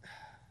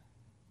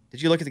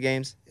 Did you look at the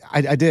games?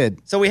 I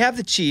did. So we have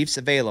the Chiefs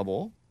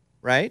available,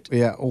 right?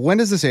 Yeah. When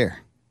does this air?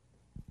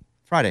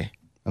 Friday.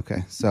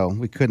 Okay, so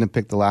we couldn't have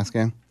picked the last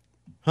game?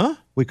 Huh?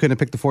 We couldn't have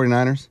picked the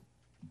 49ers?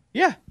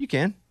 Yeah, you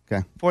can.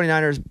 Okay.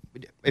 49ers,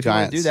 if you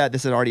want to do Giants. that,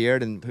 this had already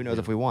aired, and who knows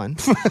if we won.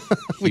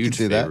 We could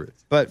do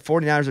favorites. that. But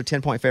 49ers are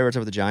 10-point favorites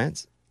over the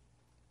Giants.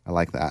 I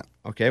like that.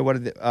 Okay, what are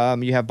the,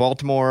 you have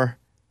Baltimore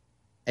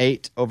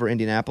 8 over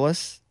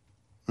Indianapolis,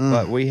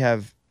 but we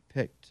have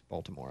picked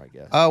Baltimore, I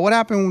guess. What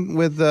happened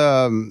with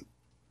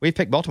We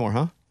picked Baltimore,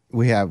 huh?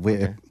 what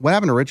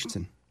happened to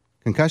Richardson?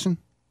 Concussion?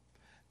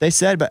 They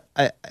said, but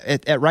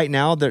at right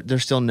now,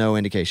 there's still no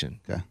indication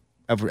Okay.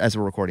 as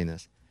we're recording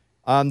this.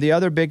 The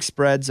other big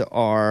spreads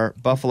are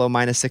Buffalo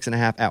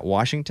 -6.5 at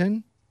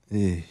Washington.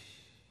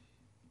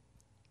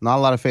 Not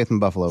a lot of faith in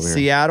Buffalo over here.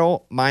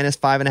 Seattle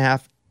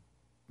 -5.5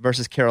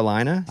 versus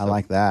Carolina. I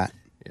like that.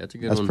 that's a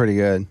good That's one. pretty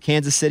good.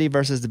 Kansas City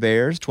versus the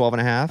Bears,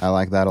 12.5. I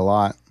like that a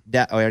lot.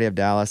 I already have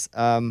Dallas.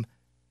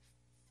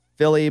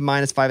 Philly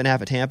minus 5.5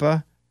 at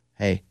Tampa.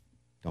 Hey,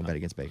 don't bet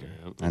against Baker.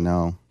 I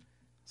know.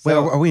 So- Wait,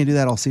 are we going to do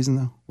that all season,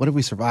 though? What if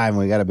we survive and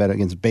we got to bet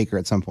against Baker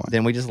at some point?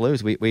 Then we just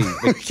lose. We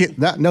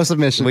no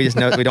submission. We just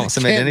know we don't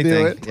submit Can't do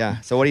anything. it. Yeah.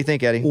 So what do you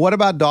think, Eddie? What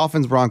about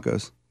Dolphins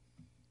Broncos? What do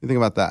you think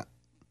about that?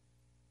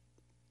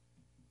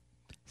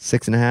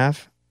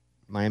 6.5.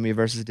 Miami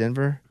versus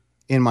Denver.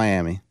 In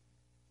Miami.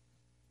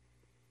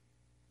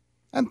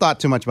 I hadn't thought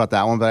too much about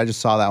that one, but I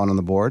just saw that one on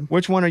the board.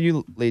 Which one are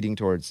you leading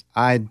towards?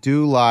 I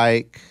do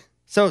like.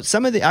 So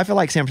I feel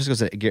like San Francisco's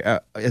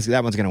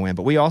that one's going to win,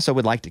 but we also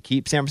would like to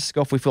keep San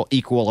Francisco if we feel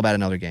equal about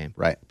another game.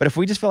 Right. But if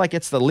we just feel like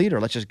it's the leader,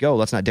 let's just go.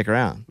 Let's not dick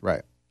around.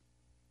 Right.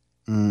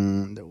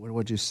 What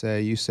would you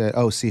say? You said,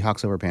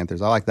 Seahawks over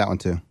Panthers. I like that one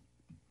too.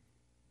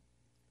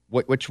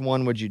 Which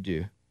one would you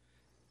do?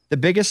 The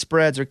biggest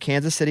spreads are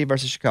Kansas City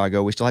versus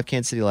Chicago. We still have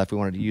Kansas City left. We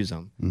wanted to use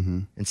them. Mm-hmm.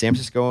 And San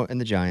Francisco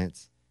and the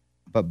Giants.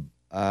 But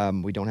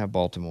we don't have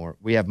Baltimore.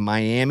 We have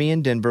Miami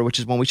and Denver, which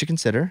is one we should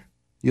consider.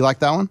 You like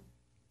that one?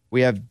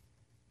 We have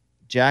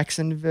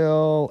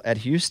Jacksonville at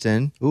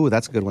Houston. Ooh,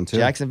 that's a good one too.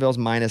 Jacksonville's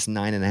minus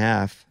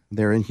 9.5.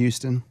 They're in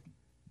Houston.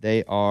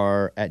 They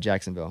are at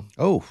Jacksonville.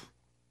 Oh.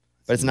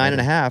 But it's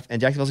 9.5,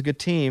 and Jacksonville's a good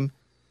team.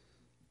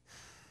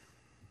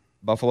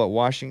 Buffalo at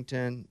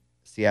Washington,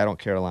 Seattle,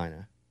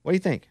 Carolina. What do you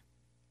think?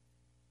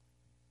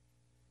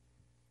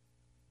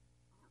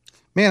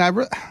 Man, I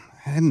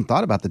hadn't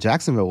thought about the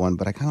Jacksonville one,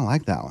 but I kind of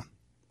like that one.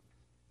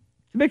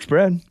 It's a big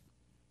spread.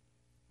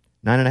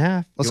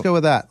 9.5. Let's go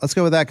with that. Let's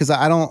go with that because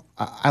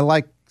I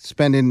like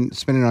spending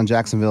on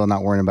Jacksonville and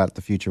not worrying about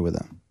the future with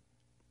them.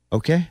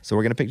 Okay, so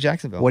we're going to pick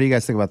Jacksonville. What do you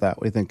guys think about that?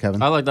 What do you think,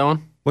 Kevin? I like that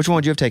one. Which one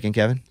would you have taken,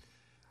 Kevin?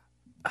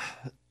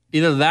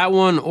 Either that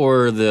one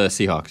or the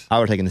Seahawks. I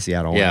would have taken the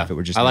Seattle one. Yeah, if it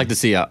were just I me. like the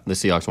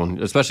Seahawks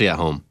one, especially at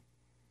home.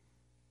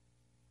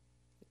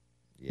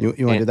 You want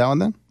to do that one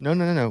then?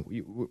 No.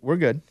 We're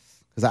good.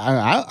 Because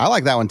I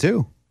like that one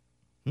too.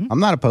 I'm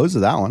not opposed to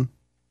that one.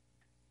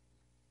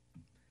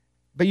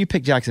 But you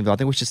picked Jacksonville. I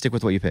think we should stick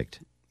with what you picked.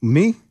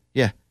 Me?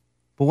 Yeah.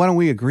 But why don't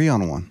we agree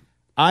on one?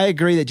 I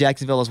agree that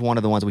Jacksonville is one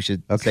of the ones we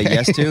should say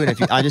yes to.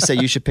 And I just say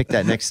you should pick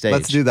that next stage.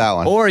 Let's do that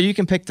one. Or you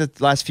can pick the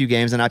last few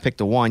games and I pick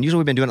the one. Usually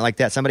we've been doing it like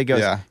that. Somebody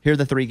goes, here are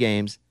the 3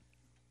 games.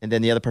 And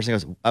then the other person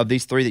goes, of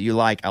these 3 that you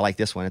like, I like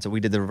this one. And so we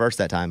did the reverse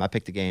that time. I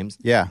picked the games.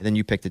 Yeah. And then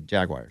you picked the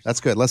Jaguars.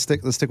 That's good. Let's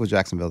stick with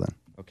Jacksonville then.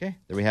 Okay.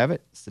 There we have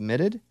it.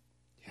 Submitted.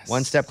 Yes.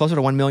 One step closer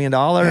to $1 million.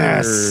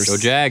 Yes. Go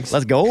Jags.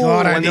 Let's go.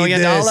 God, $1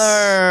 million.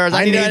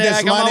 I need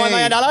this money. $1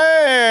 million.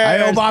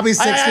 I owe Bobby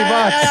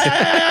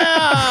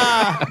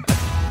 $60.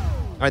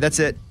 All right, that's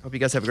it. Hope you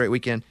guys have a great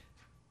weekend.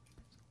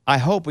 I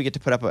hope we get to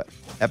put up an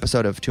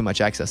episode of Too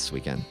Much Access this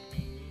weekend.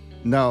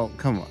 No,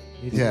 come on.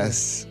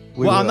 Yes.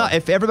 I'm not.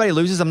 If everybody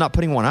loses, I'm not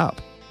putting one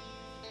up.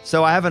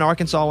 So I have an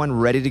Arkansas one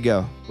ready to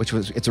go,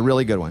 it's a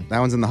really good one. That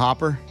one's in the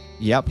hopper?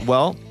 Yep.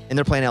 Well, and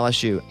they're playing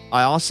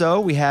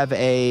LSU. We have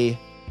a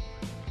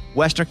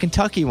Western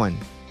Kentucky one.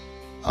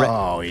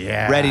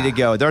 Ready to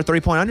go. They're a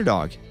 3-point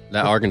underdog.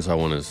 That Arkansas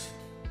one is.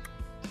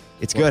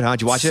 It's good, huh?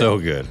 Did you watch it? So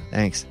good.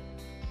 Thanks.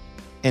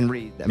 And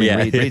Reed's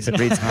Reed's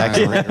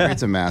excellent.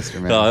 Reed's a master,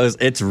 man. No,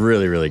 it's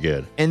really, really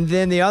good. And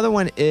then the other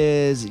one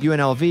is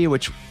UNLV,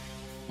 which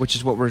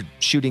is what we're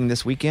shooting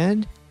this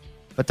weekend.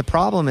 But the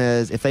problem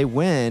is, if they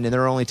win and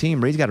they're our only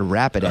team, Reed's got to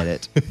wrap it at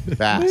it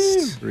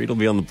fast. Reed will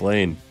be on the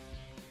plane.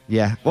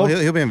 Yeah. Well,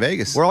 he'll be in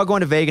Vegas. We're all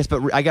going to Vegas,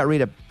 but I got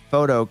Reed a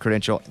photo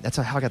credential. That's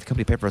how I got the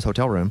company to pay for his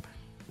hotel room.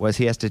 Was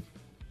he has to?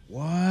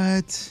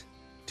 What,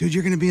 dude?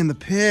 You're going to be in the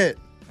pit.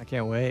 I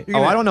can't wait.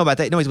 I don't know about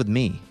that. No, he's with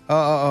me.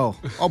 Oh,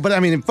 but I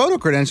mean, in photo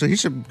credential, he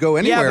should go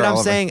anywhere. Yeah, but I'm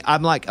saying,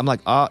 I'm like,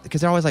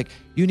 because they're always like,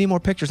 you need more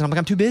pictures, and I'm like,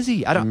 I'm too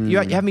busy. I don't. You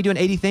have me doing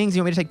 80 things.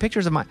 You want me to take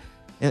pictures of my?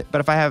 But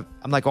if I'm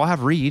like, I'll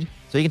have Reed,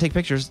 so you can take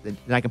pictures, and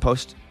I can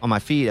post on my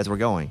feed as we're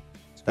going.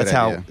 That's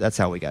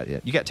how we got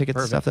it. You got tickets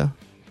and stuff though?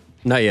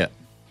 Not yet.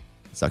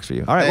 Sucks for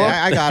you. All right, hey,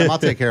 I got him. I'll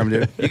take care of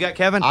him, dude. You got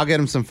Kevin? I'll get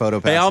him some photo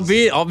passes.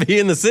 Hey, I'll be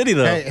in the city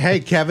though. Hey,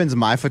 Kevin's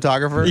my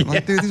photographer. I'm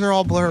like, dude, these are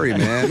all blurry,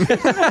 man.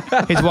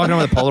 He's walking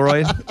around with a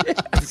Polaroid.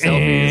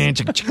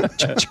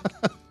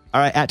 All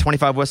right, at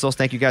 25 whistles.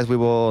 Thank you guys. We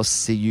will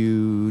see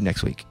you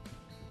next week.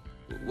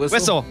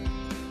 Whistle.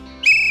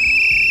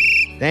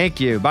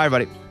 Thank you. Bye,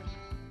 everybody.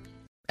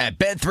 At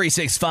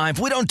Bet365,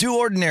 we don't do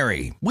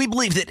ordinary. We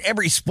believe that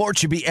every sport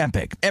should be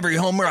epic. Every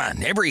home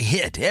run, every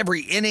hit,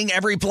 every inning,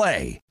 every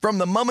play. From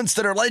the moments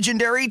that are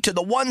legendary to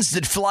the ones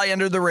that fly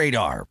under the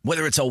radar.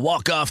 Whether it's a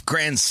walk-off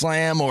grand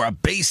slam or a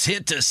base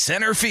hit to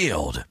center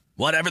field.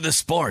 Whatever the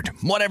sport,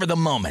 whatever the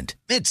moment.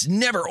 It's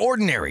never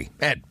ordinary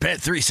at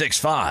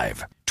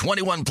Bet365.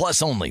 21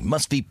 plus only.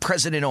 Must be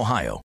present in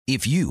Ohio.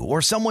 If you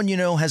or someone you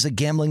know has a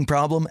gambling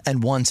problem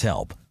and wants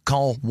help,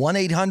 call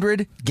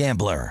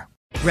 1-800-GAMBLER.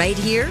 Right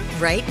here,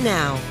 right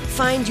now.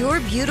 Find your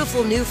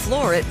beautiful new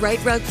floor at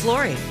Right Rug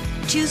Flooring.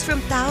 Choose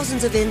from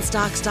thousands of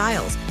in-stock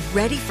styles,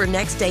 ready for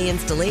next day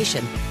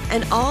installation,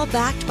 and all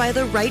backed by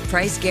the right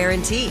price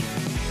guarantee.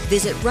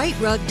 Visit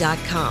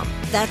rightrug.com.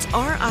 That's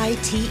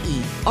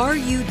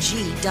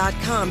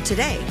RITERUG.com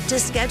today to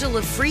schedule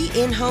a free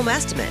in-home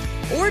estimate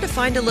or to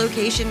find a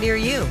location near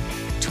you.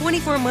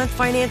 24-month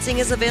financing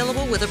is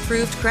available with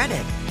approved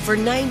credit. For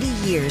 90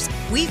 years,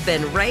 we've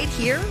been right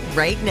here,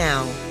 right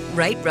now.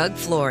 Right Rug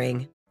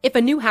Flooring. If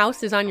a new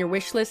house is on your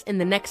wish list in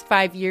the next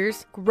 5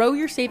 years, grow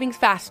your savings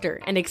faster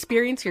and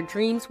experience your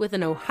dreams with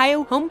an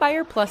Ohio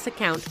Homebuyer Plus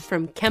account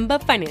from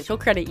Kemba Financial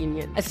Credit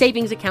Union. A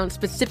savings account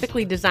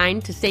specifically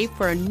designed to save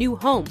for a new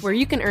home where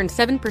you can earn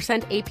 7%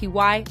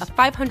 APY,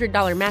 a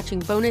 $500 matching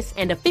bonus,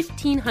 and a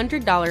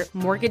 $1,500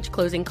 mortgage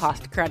closing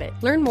cost credit.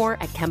 Learn more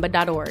at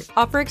Kemba.org.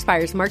 Offer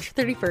expires March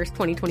 31st,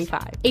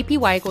 2025.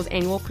 APY equals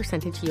annual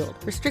percentage yield.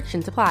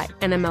 Restrictions apply.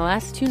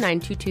 NMLS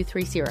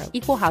 292230.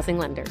 Equal housing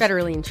lender.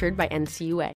 Federally insured by NCUA.